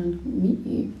and meet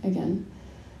you again.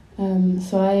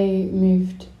 So I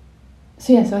moved.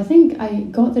 So I think I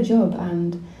got the job,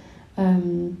 and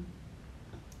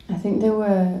I think they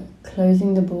were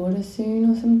closing the border soon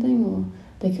or something, or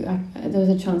there was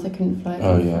a chance I couldn't fly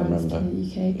from France to the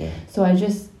UK. Yeah. So I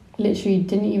just literally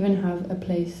didn't even have a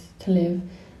place to live,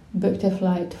 booked a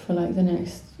flight for like the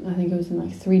next, I think it was in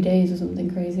like 3 days or something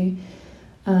crazy,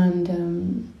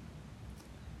 and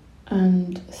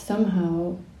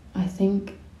somehow I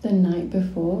think the night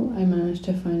before I managed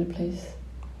to find a place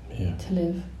to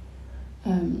live,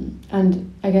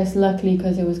 and I guess luckily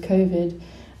because it was COVID,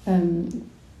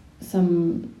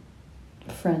 some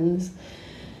friends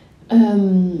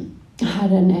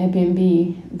had an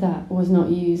Airbnb that was not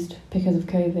used because of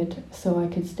COVID, so I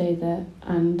could stay there,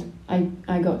 and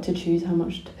I got to choose how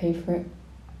much to pay for it,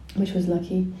 which was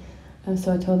lucky. And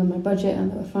so I told them my budget,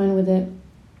 and they were fine with it.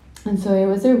 And so it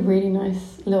was a really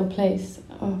nice little place.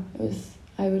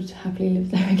 I would happily live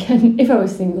there again if I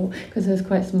was single, because it was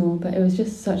quite small, but it was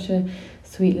just such a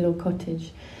sweet little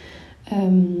cottage.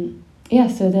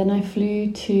 So then I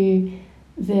flew to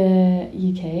the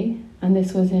UK, and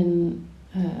this was in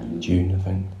June, I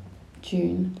think.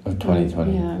 June of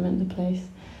 2020. Yeah, I meant the place.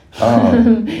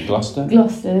 Oh, Gloucester?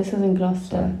 Gloucester, this was in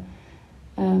Gloucester.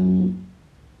 Sorry.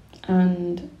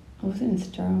 And was it in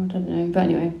Stroud? I don't know. But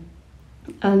anyway.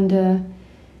 And and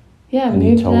moved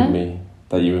you told there. me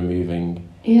that you were moving.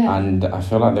 Yeah. And I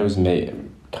feel like there was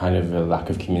kind of a lack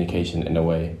of communication in a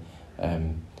way,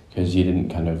 because you didn't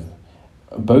kind of,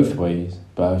 both ways,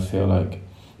 but I feel like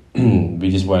we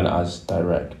just weren't as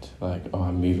direct, like, oh,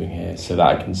 I'm moving here so that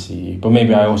I can see you. But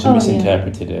maybe I also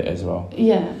misinterpreted it as well.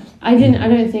 Yeah. I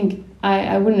don't think,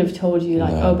 I wouldn't have told you,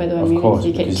 like, by the way, I'm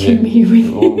moving to the UK, keep me with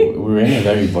you. We were in a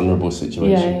very vulnerable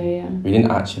situation. Yeah. We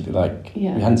didn't actually, we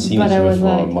hadn't seen each other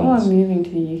for months. Oh, I'm moving to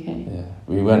the UK. Yeah.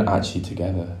 We weren't actually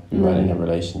together. We weren't in a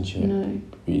relationship. No.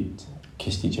 We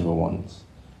kissed each other once.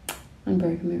 And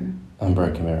broke a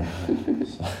mirror.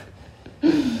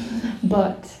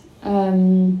 But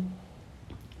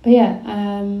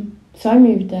so I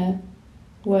moved there,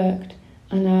 worked,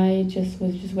 and I was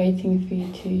just waiting for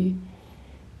you to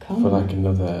come. For like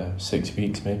another 6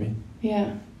 weeks maybe.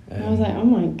 Yeah. And I was like, oh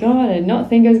my god, I did not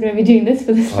think I was going to be doing this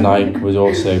for this And long. I was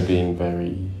also being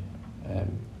very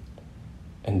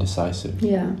indecisive.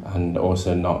 Yeah. And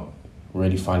also not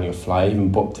really finding a flight. I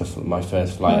even booked my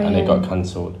first flight and it got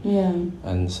cancelled. Yeah.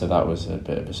 And so that was a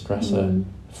bit of a stressor,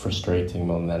 frustrating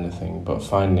more than anything. But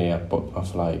finally I booked my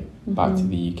flight back to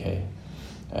the UK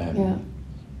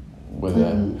with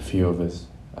a few others.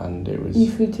 And it was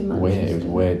you flew to Manchester. weird. It was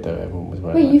weird though. Everyone was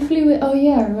wearing. Wait, you flew with? Oh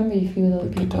yeah, I remember you flew with other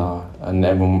people. Qatar, and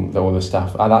everyone, all the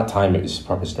staff. At that time, it was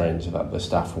proper strange that the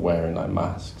staff were wearing like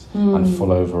masks and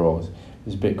full overalls. It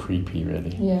was a bit creepy,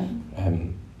 really. Yeah.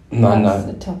 That's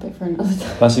a topic for another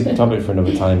time. That's a topic for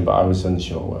another time. But I was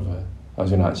unsure whether I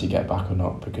was going to actually get back or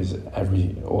not because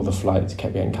all the flights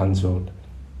kept getting cancelled.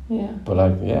 Yeah. But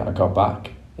I got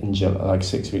back in like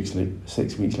 6 weeks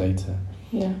later.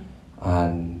 Yeah.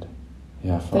 And.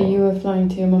 Yeah, but you were flying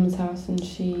to your mum's house and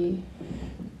she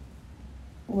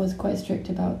was quite strict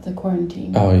about the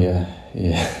quarantine. Oh, yeah.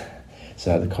 So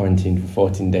I had the quarantine for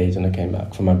 14 days when I came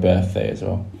back for my birthday as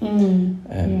well.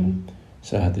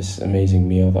 So I had this amazing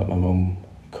meal that my mum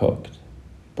cooked,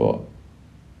 but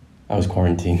I was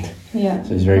quarantined. Yeah.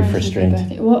 So it was very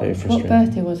frustrating. What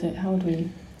birthday was it? How old were you?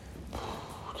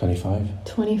 25.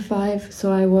 25,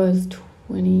 so I was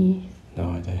 20...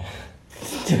 No idea.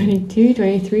 22,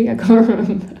 23, I can't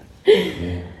remember.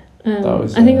 Yeah. That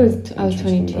was, I think I was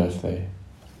 22. Birthday.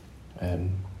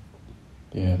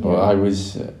 But I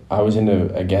was in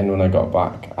again when I got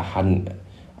back,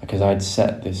 because I'd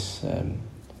set this,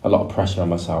 a lot of pressure on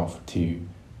myself to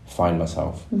find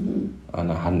myself, and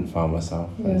I hadn't found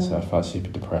myself, and so I felt super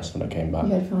depressed when I came back.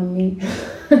 You had found me.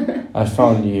 I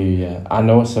found you, yeah. And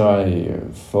also I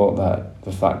thought that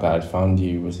the fact that I'd found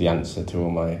you was the answer to all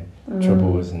my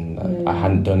troubles, and I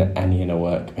hadn't done any inner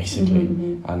work basically,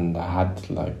 and I had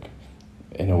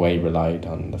in a way relied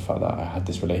on the fact that I had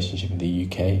this relationship in the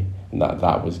UK and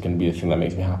that was going to be the thing that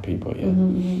makes me happy. But I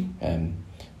didn't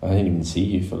even see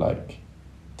you for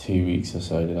 2 weeks or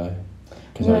so, did I?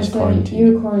 Because I was quarantined.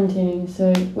 You were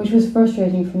quarantining, which was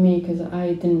frustrating for me because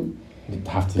I didn't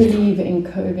believe in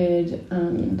COVID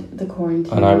and the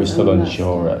quarantine. And I was still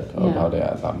unsure about it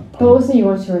at that point. But also you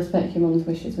wanted to respect your mum's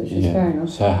wishes, which is fair enough.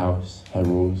 It's her house, her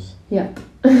rules. Yeah.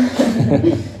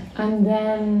 And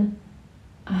then,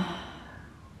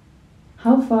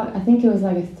 how far? I think it was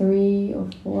a 3 or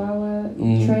 4 hour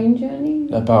train journey?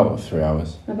 About 3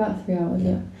 hours. About 3 hours,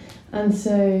 yeah. And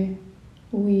so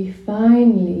we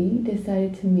finally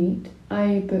decided to meet.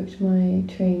 I booked my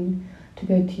train to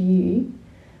go to uni.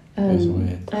 It was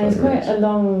weird. And it's quite a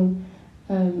long,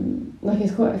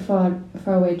 it's quite a far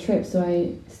away trip, so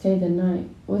I stayed the night.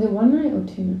 Was it 1 night or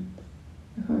 2 nights?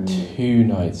 I can't remember. 2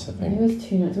 nights, I think. It was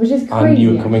 2 nights, which is crazy. And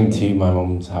you were coming to my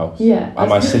mum's house. Yeah. And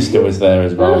my sister was there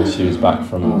as well. She was back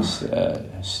from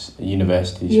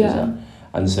university she was at.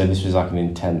 And so this was an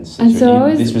intense situation.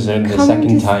 And so this was only the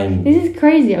second time. This is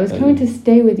crazy. I was coming to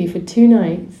stay with you for 2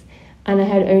 nights. And I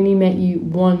had only met you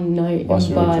 1 night in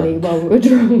Bali while we were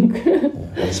drunk.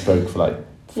 I spoke for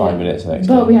 5 minutes the next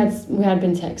day. But we had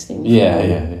been texting.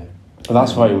 Yeah. But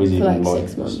that's why it was even more.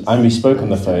 6 months. And we spoke on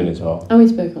the phone as well. And we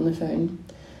spoke on the phone.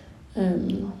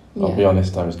 I'll be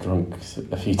honest, I was drunk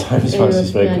a few times once we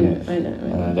spoke. I know.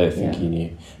 And I don't think you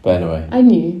knew. But anyway. I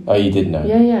knew. Oh, you did know?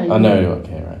 Yeah. I know,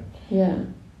 okay, right. Yeah.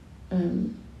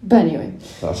 But anyway.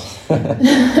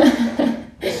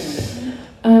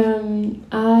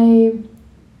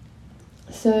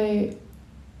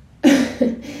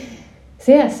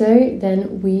 So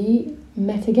then we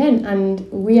met again, and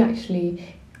we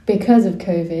actually, because of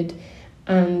COVID,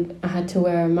 and I had to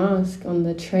wear a mask on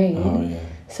the train. Oh, yeah.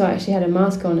 So I actually had a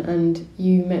mask on, and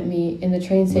you met me in the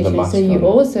train station, so you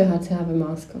also had to have a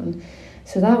mask on.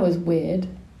 So that was weird.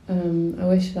 I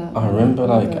wish that... I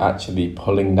remember actually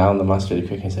pulling down the mask really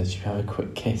quick and said, should we have a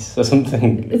quick kiss or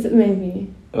something? Is it maybe?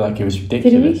 It was ridiculous.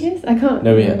 Did we kiss? I can't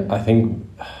remember. I think...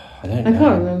 I don't know. I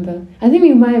can't remember. I think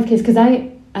we might have kissed because I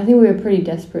think we were pretty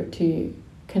desperate to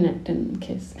connect and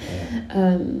kiss.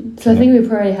 Yeah. So I think we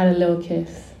probably had a little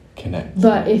kiss. Connect.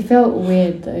 But it felt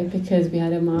weird though because we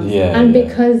had a mask. Yeah, and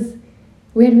because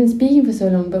we had been speaking for so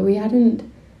long but we hadn't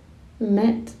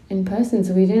met in person,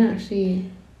 so we didn't actually...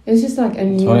 It was just a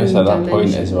new dimension. At that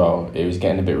point as well, it was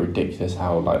getting a bit ridiculous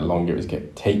how long it was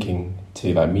taking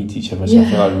to meet each other. So I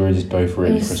feel like we were just both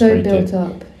really frustrated. It was so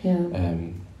built up, yeah.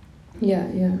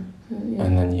 Yeah.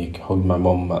 And then you hugged my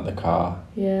mum at the car.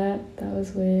 Yeah, that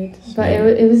was weird. But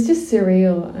it was just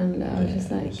surreal, and I was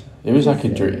just like... It was like a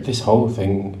dream. This whole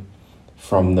thing,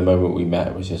 from the moment we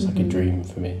met, was just like a dream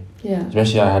for me. Yeah.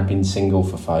 Especially I had been single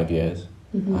for 5 years.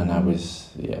 And I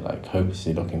was,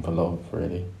 hopelessly looking for love,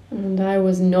 really. And I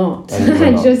was not.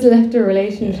 I just left a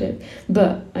relationship. Yeah.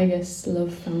 But I guess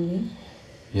love found me.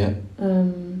 Yeah.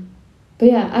 But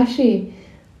yeah, actually,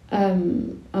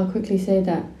 I'll quickly say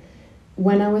that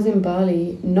when I was in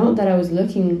Bali, not that I was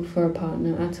looking for a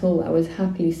partner at all. I was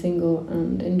happily single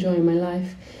and enjoying my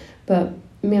life. But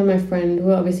me and my friend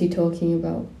were obviously talking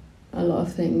about a lot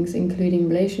of things, including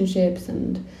relationships,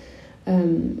 and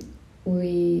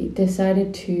we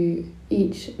decided to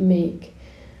each make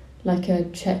like a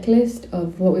checklist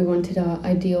of what we wanted our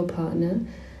ideal partner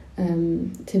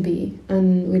to be,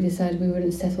 and we decided we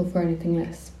wouldn't settle for anything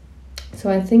less. So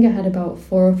I think I had about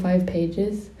 4 or 5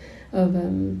 pages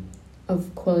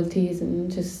of qualities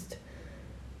and just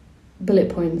bullet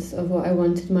points of what I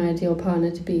wanted my ideal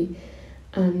partner to be.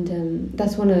 And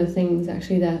that's one of the things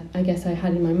actually that I guess I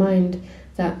had in my mind,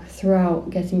 that throughout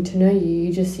getting to know you,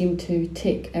 you just seem to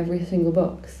tick every single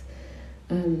box.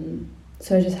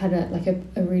 So I just had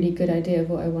a really good idea of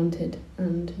what I wanted,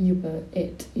 and you were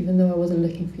it, even though I wasn't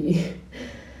looking for you.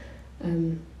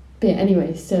 But yeah,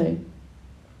 anyway, so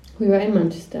we were in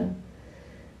Manchester,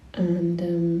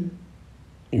 and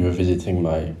you were visiting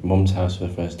my mum's house for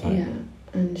the first time.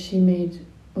 Yeah, and she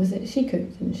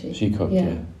cooked, didn't she? She cooked,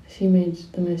 yeah. She made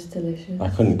the most delicious. I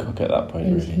couldn't cook at that point,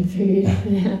 Indian really.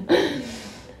 Food, yeah.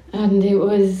 And it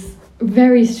was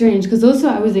very strange, because also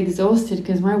I was exhausted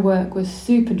because my work was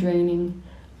super draining,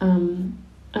 and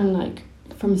like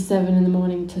from 7 in the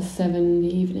morning to 7 in the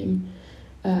evening,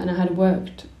 and I had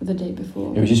worked the day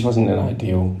before. It just wasn't an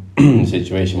ideal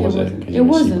situation, was it? It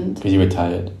wasn't. Because you were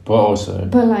tired, but also...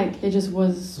 But like, it just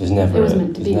was... It was never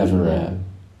meant to be. Never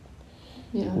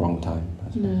yeah. Wrong time.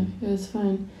 No, it was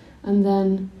fine. And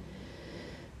then...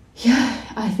 Yeah,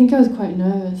 I think I was quite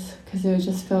nervous because it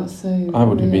just felt so... I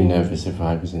would have been real. nervous if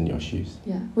I was in your shoes.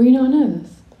 Yeah. Were you not nervous?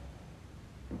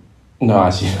 No,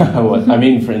 actually, I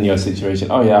mean, in your situation.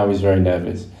 Oh yeah, I was very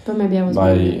nervous. But maybe I was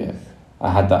nervous. I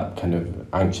had that kind of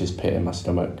anxious pit in my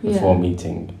stomach before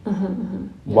meeting. Yeah.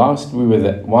 Whilst we were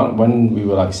there, when we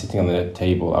were like sitting on the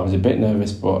table, I was a bit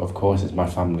nervous, but of course it's my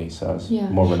family, so I was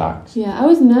more relaxed. Yeah, I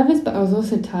was nervous, but I was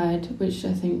also tired, which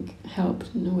I think helped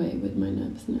in a way with my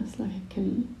nervousness. Like I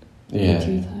couldn't be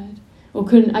too tired, or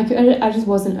I just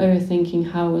wasn't overthinking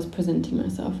how I was presenting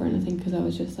myself or anything, because I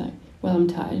was just like, well, I'm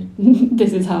tired.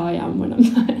 This is how I am when I'm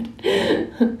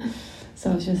tired.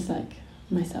 So I was just like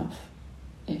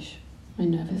myself-ish. My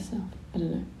nervous self. I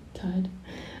don't know. Tired.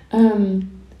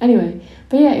 Anyway,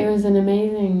 but yeah, it was an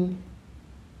amazing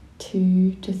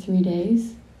 2 to 3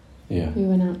 days. Yeah. We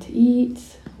went out to eat.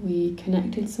 We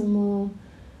connected some more.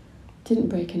 Didn't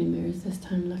break any mirrors this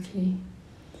time, luckily.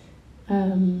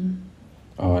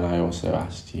 Oh, and I also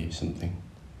asked you something.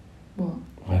 What?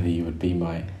 Whether you would be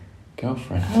my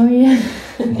girlfriend. Oh yeah.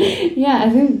 Yeah, I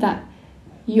think that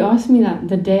you asked me that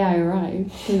the day I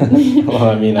arrived. Well,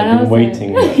 I mean, I've been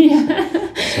waiting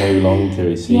so long to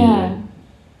receive yeah. it.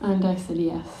 And I said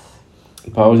yes.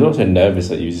 But I was also nervous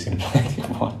that you were just going to play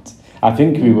what? I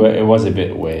think it was a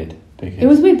bit weird. Because it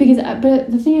was weird because, but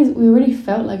the thing is, we already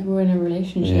felt like we were in a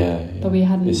relationship. Yeah. But we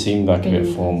hadn't. It seemed like a bit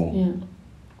formal. Yeah.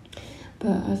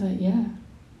 But I was like, yeah,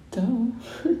 duh.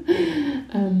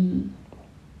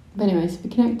 But anyway, so we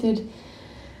connected.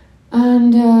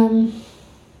 And,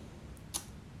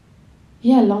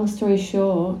 yeah, long story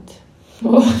short,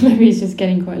 or maybe it's just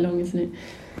getting quite long, isn't it?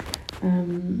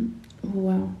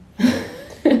 Wow.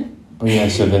 But yeah,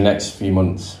 so the next few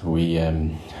months,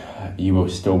 you were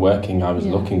still working, I was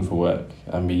looking for work,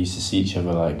 and we used to see each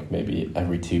other like maybe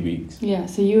every 2 weeks. Yeah,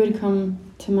 so you would come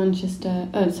to Manchester,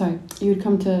 you would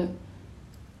come to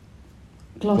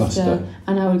Gloucester,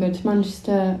 and I would go to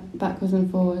Manchester, backwards and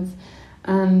forwards,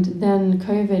 and then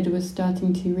COVID was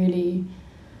starting to really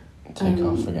take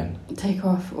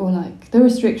off, or like the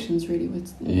restrictions really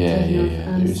was taking off,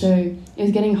 and so it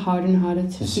was getting harder and harder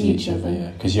to see each other.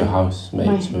 Yeah, because your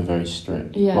housemates were very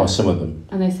strict. Yeah, well, some of them.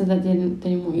 And they said that they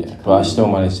didn't want you to come. But I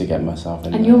still managed to get myself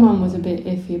in. And your mum was a bit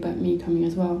iffy about me coming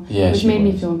as well, which made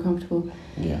me feel uncomfortable.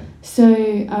 Yeah. So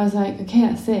I was like, okay,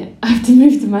 that's it. I have to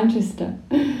move to Manchester,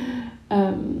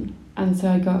 and so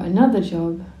I got another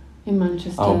job in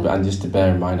Manchester. Oh, and just to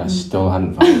bear in mind, I still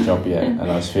hadn't found a job yet, and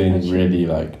I was feeling really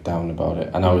like down about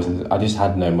it, and I just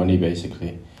had no money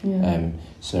basically. Yeah.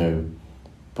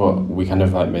 But we kind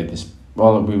of like made this.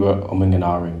 Well, we were umming and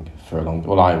ahhing for a long.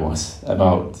 Well, I was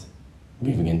about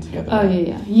moving in together. Oh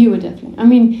yeah, you were definitely. I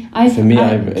mean,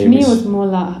 it was more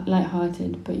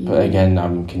light-hearted, but you. But again,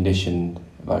 I'm conditioned.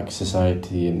 Like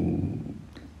society in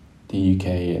the UK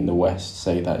and the West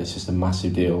say that it's just a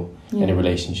massive deal in a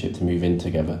relationship to move in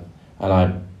together. And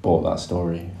I bought that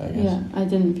story, I guess. Yeah, I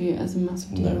didn't view it as a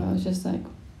massive deal. No. I was just like,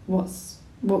 what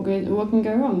can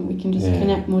go wrong? We can just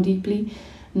connect more deeply,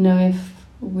 know if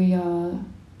we are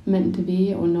meant to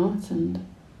be or not, and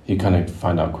you kind of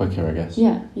find out quicker, I guess.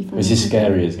 Yeah, you find it's just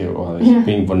scary as well. It's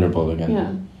being vulnerable again.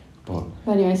 Yeah.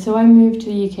 But anyway, so I moved to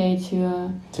the UK to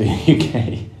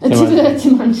UK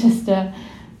to Manchester,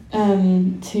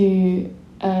 to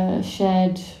a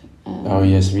shared. Oh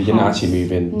yes, we didn't house. actually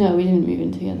move in. No, we didn't move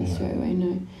in together straight away.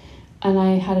 No, and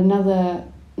I had another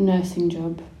nursing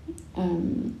job,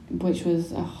 which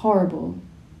was a horrible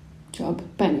job.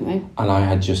 But anyway. And I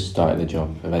had just started the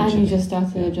job eventually. And you just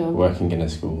started a job. Working in a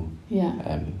school. Yeah.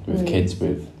 With really. Kids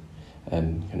with,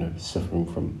 kind of suffering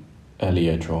from early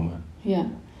year trauma. Yeah.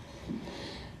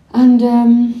 And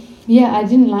I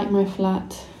didn't like my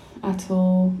flat at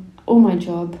all, or my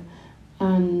job,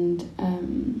 and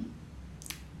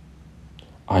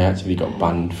I actually got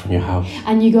banned from your house.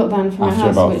 And you got banned from my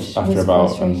house, which after was about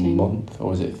frustrating. a month, or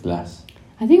was it less?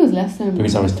 I think it was less than a month.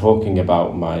 Because I was talking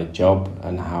about my job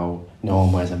and how no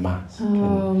one wears a mask.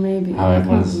 Oh, maybe. How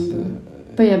everyone's.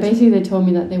 But yeah, basically they told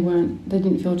me that they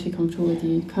didn't feel too comfortable with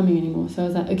you coming anymore. So I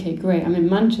was like, okay, great. I'm in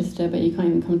Manchester, but you can't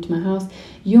even come to my house.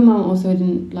 Your mum also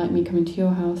didn't like me coming to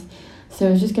your house. So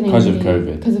it was just getting Because of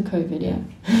COVID. Because of COVID, yeah.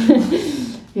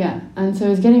 Yeah, and so it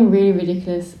was getting really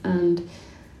ridiculous. And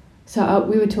so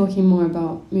we were talking more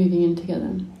about moving in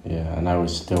together. Yeah, and I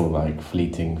was still like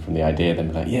fleeting from the idea.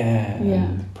 Then like,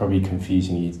 and probably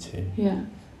confusing you too. Yeah.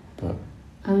 But.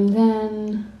 And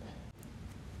then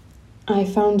I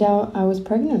found out I was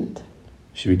pregnant.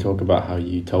 Should we talk about how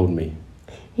you told me?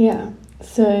 Yeah,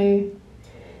 so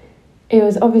it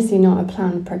was obviously not a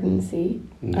planned pregnancy.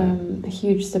 No. A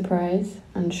huge surprise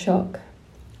and shock.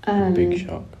 Big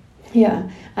shock. Yeah,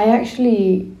 I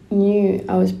actually knew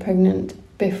I was pregnant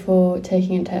before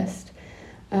taking a test.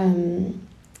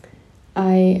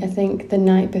 I think the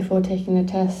night before taking the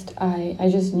test, I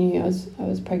just knew I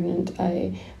was pregnant.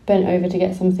 I bent over to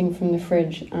get something from the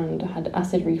fridge and had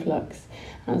acid reflux.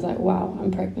 And I was like, wow,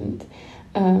 I'm pregnant.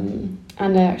 And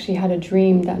I actually had a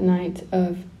dream that night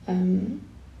of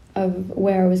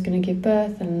where I was going to give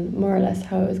birth and more or less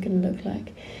how it was going to look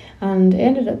like. And it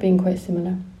ended up being quite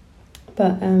similar.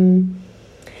 But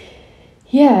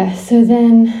so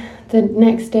then the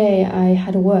next day I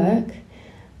had work,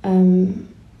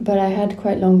 but I had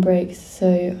quite long breaks.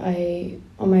 So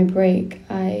on my break,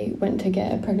 I went to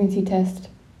get a pregnancy test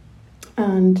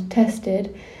and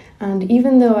tested. And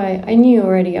even though I knew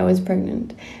already I was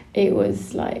pregnant, it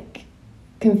was like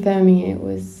confirming it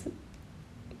was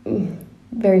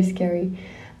very scary.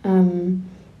 And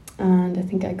I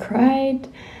think I cried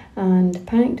and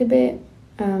panicked a bit.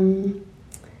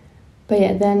 But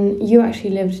yeah, then you actually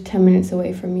lived 10 minutes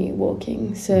away from me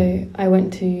walking. So I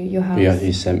went to your house. Yeah,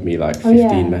 you sent me like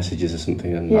 15 messages or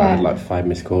something, and I had like 5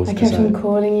 missed calls. I kept on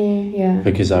calling you, yeah.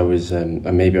 Because I was,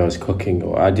 maybe I was cooking,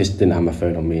 or I just didn't have my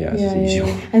phone on me as usual.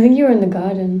 Yeah. I think you were in the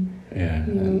garden. Yeah.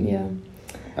 Yeah.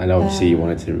 And obviously you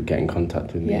wanted to get in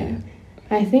contact with me. Yeah.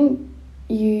 I think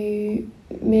you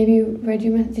maybe read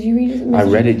your message. Did you read it? I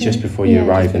read it just before you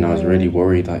arrived, and I was really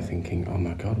worried, like thinking, oh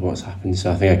my God, what's happened?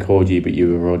 So I think I called you, but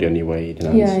you were already on your way. You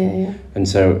didn't answer. Yeah. And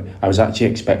so I was actually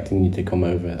expecting you to come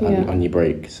over on your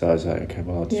break. So I was like, okay,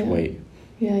 well, I'll just wait.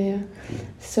 Yeah.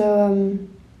 So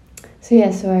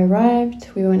so I arrived,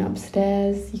 we went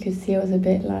upstairs. You could see I was a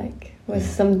bit like, was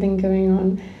something going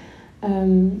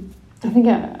on? I think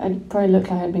I probably looked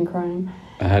like I'd been crying.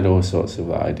 I had all sorts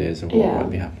of ideas of what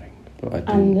might be happening, but I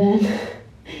didn't. And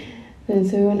then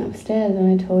so we went upstairs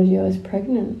and I told you I was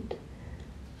pregnant.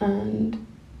 And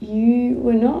you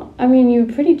were not, you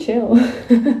were pretty chill.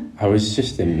 I was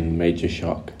just in major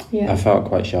shock. Yeah. I felt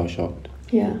quite shell-shocked.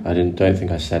 Yeah. I don't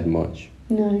think I said much.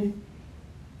 No.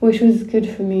 Which was good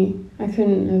for me. I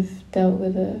couldn't have dealt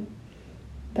with a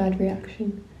bad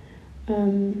reaction.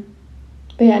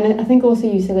 But yeah, and I think also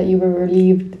you said that you were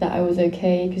relieved that I was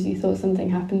okay because you thought something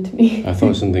happened to me. I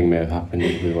thought something may have happened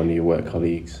with one of your work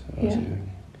colleagues or something.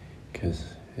 Because,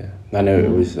 I know it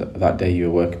was that day you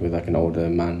were working with like an older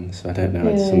man, so I don't know,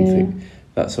 it's something,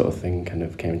 that sort of thing kind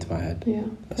of came into my head. Yeah.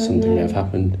 That something may have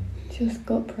happened. Just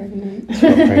got pregnant.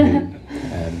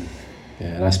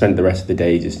 And I spent the rest of the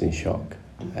day just in shock.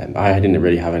 I didn't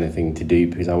really have anything to do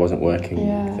because I wasn't working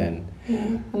then.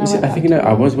 Yeah. I think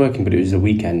I was working, but it was a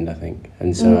weekend, I think,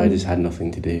 and so I just had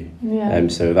nothing to do. Yeah.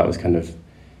 So that was kind of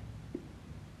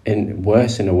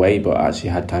worse in a way, but I actually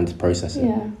had time to process it.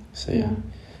 Yeah. So yeah.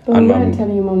 But you weren't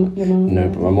telling your mum. No,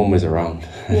 but my mum was around.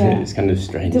 Yeah. It's kind of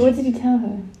strange. What did you tell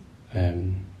her?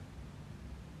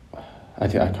 I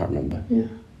can't remember. Yeah.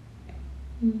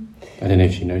 I don't know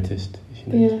if she noticed.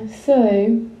 Yeah.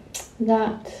 So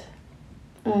that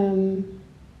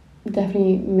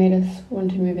definitely made us want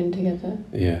to move in together.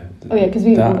 Yeah. Because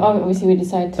we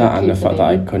decided to that keep and the fact that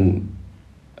I baby. couldn't.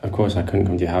 Of course, I couldn't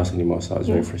come to your house anymore, so that was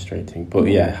very frustrating. But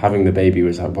having the baby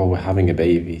was like, well, we're having a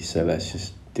baby, so let's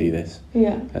just do this.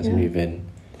 Yeah. Let's move in,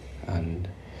 and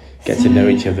get to know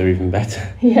each other even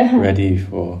better. Yeah. Ready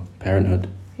for parenthood.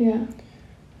 Yeah.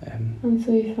 And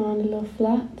so we found a little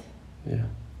flat. Yeah.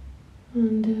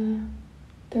 And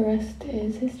the rest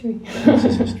is history. This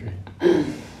is history.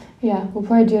 Yeah, we'll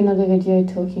probably do another video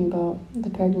talking about the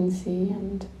pregnancy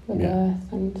and the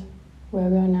birth and where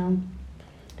we are now.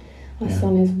 Our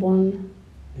son is 1.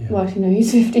 Yeah. Well, actually, no,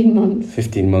 he's 15 months.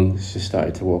 15 months, just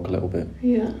started to walk a little bit.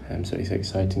 Yeah. So it's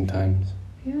exciting times.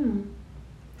 Yeah.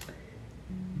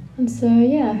 And so,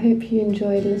 yeah, I hope you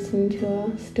enjoyed listening to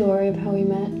our story of how we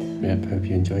met. Yep, hope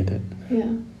you enjoyed it.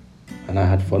 Yeah. And I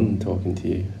had fun talking to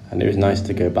you. And it was nice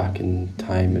to go back in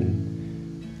time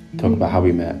and talk about how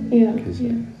we met. Yeah. Because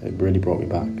it really brought me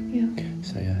back. Yeah.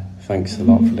 So, yeah, thanks a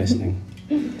lot for listening.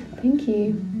 Thank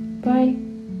you. Bye.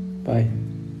 Bye.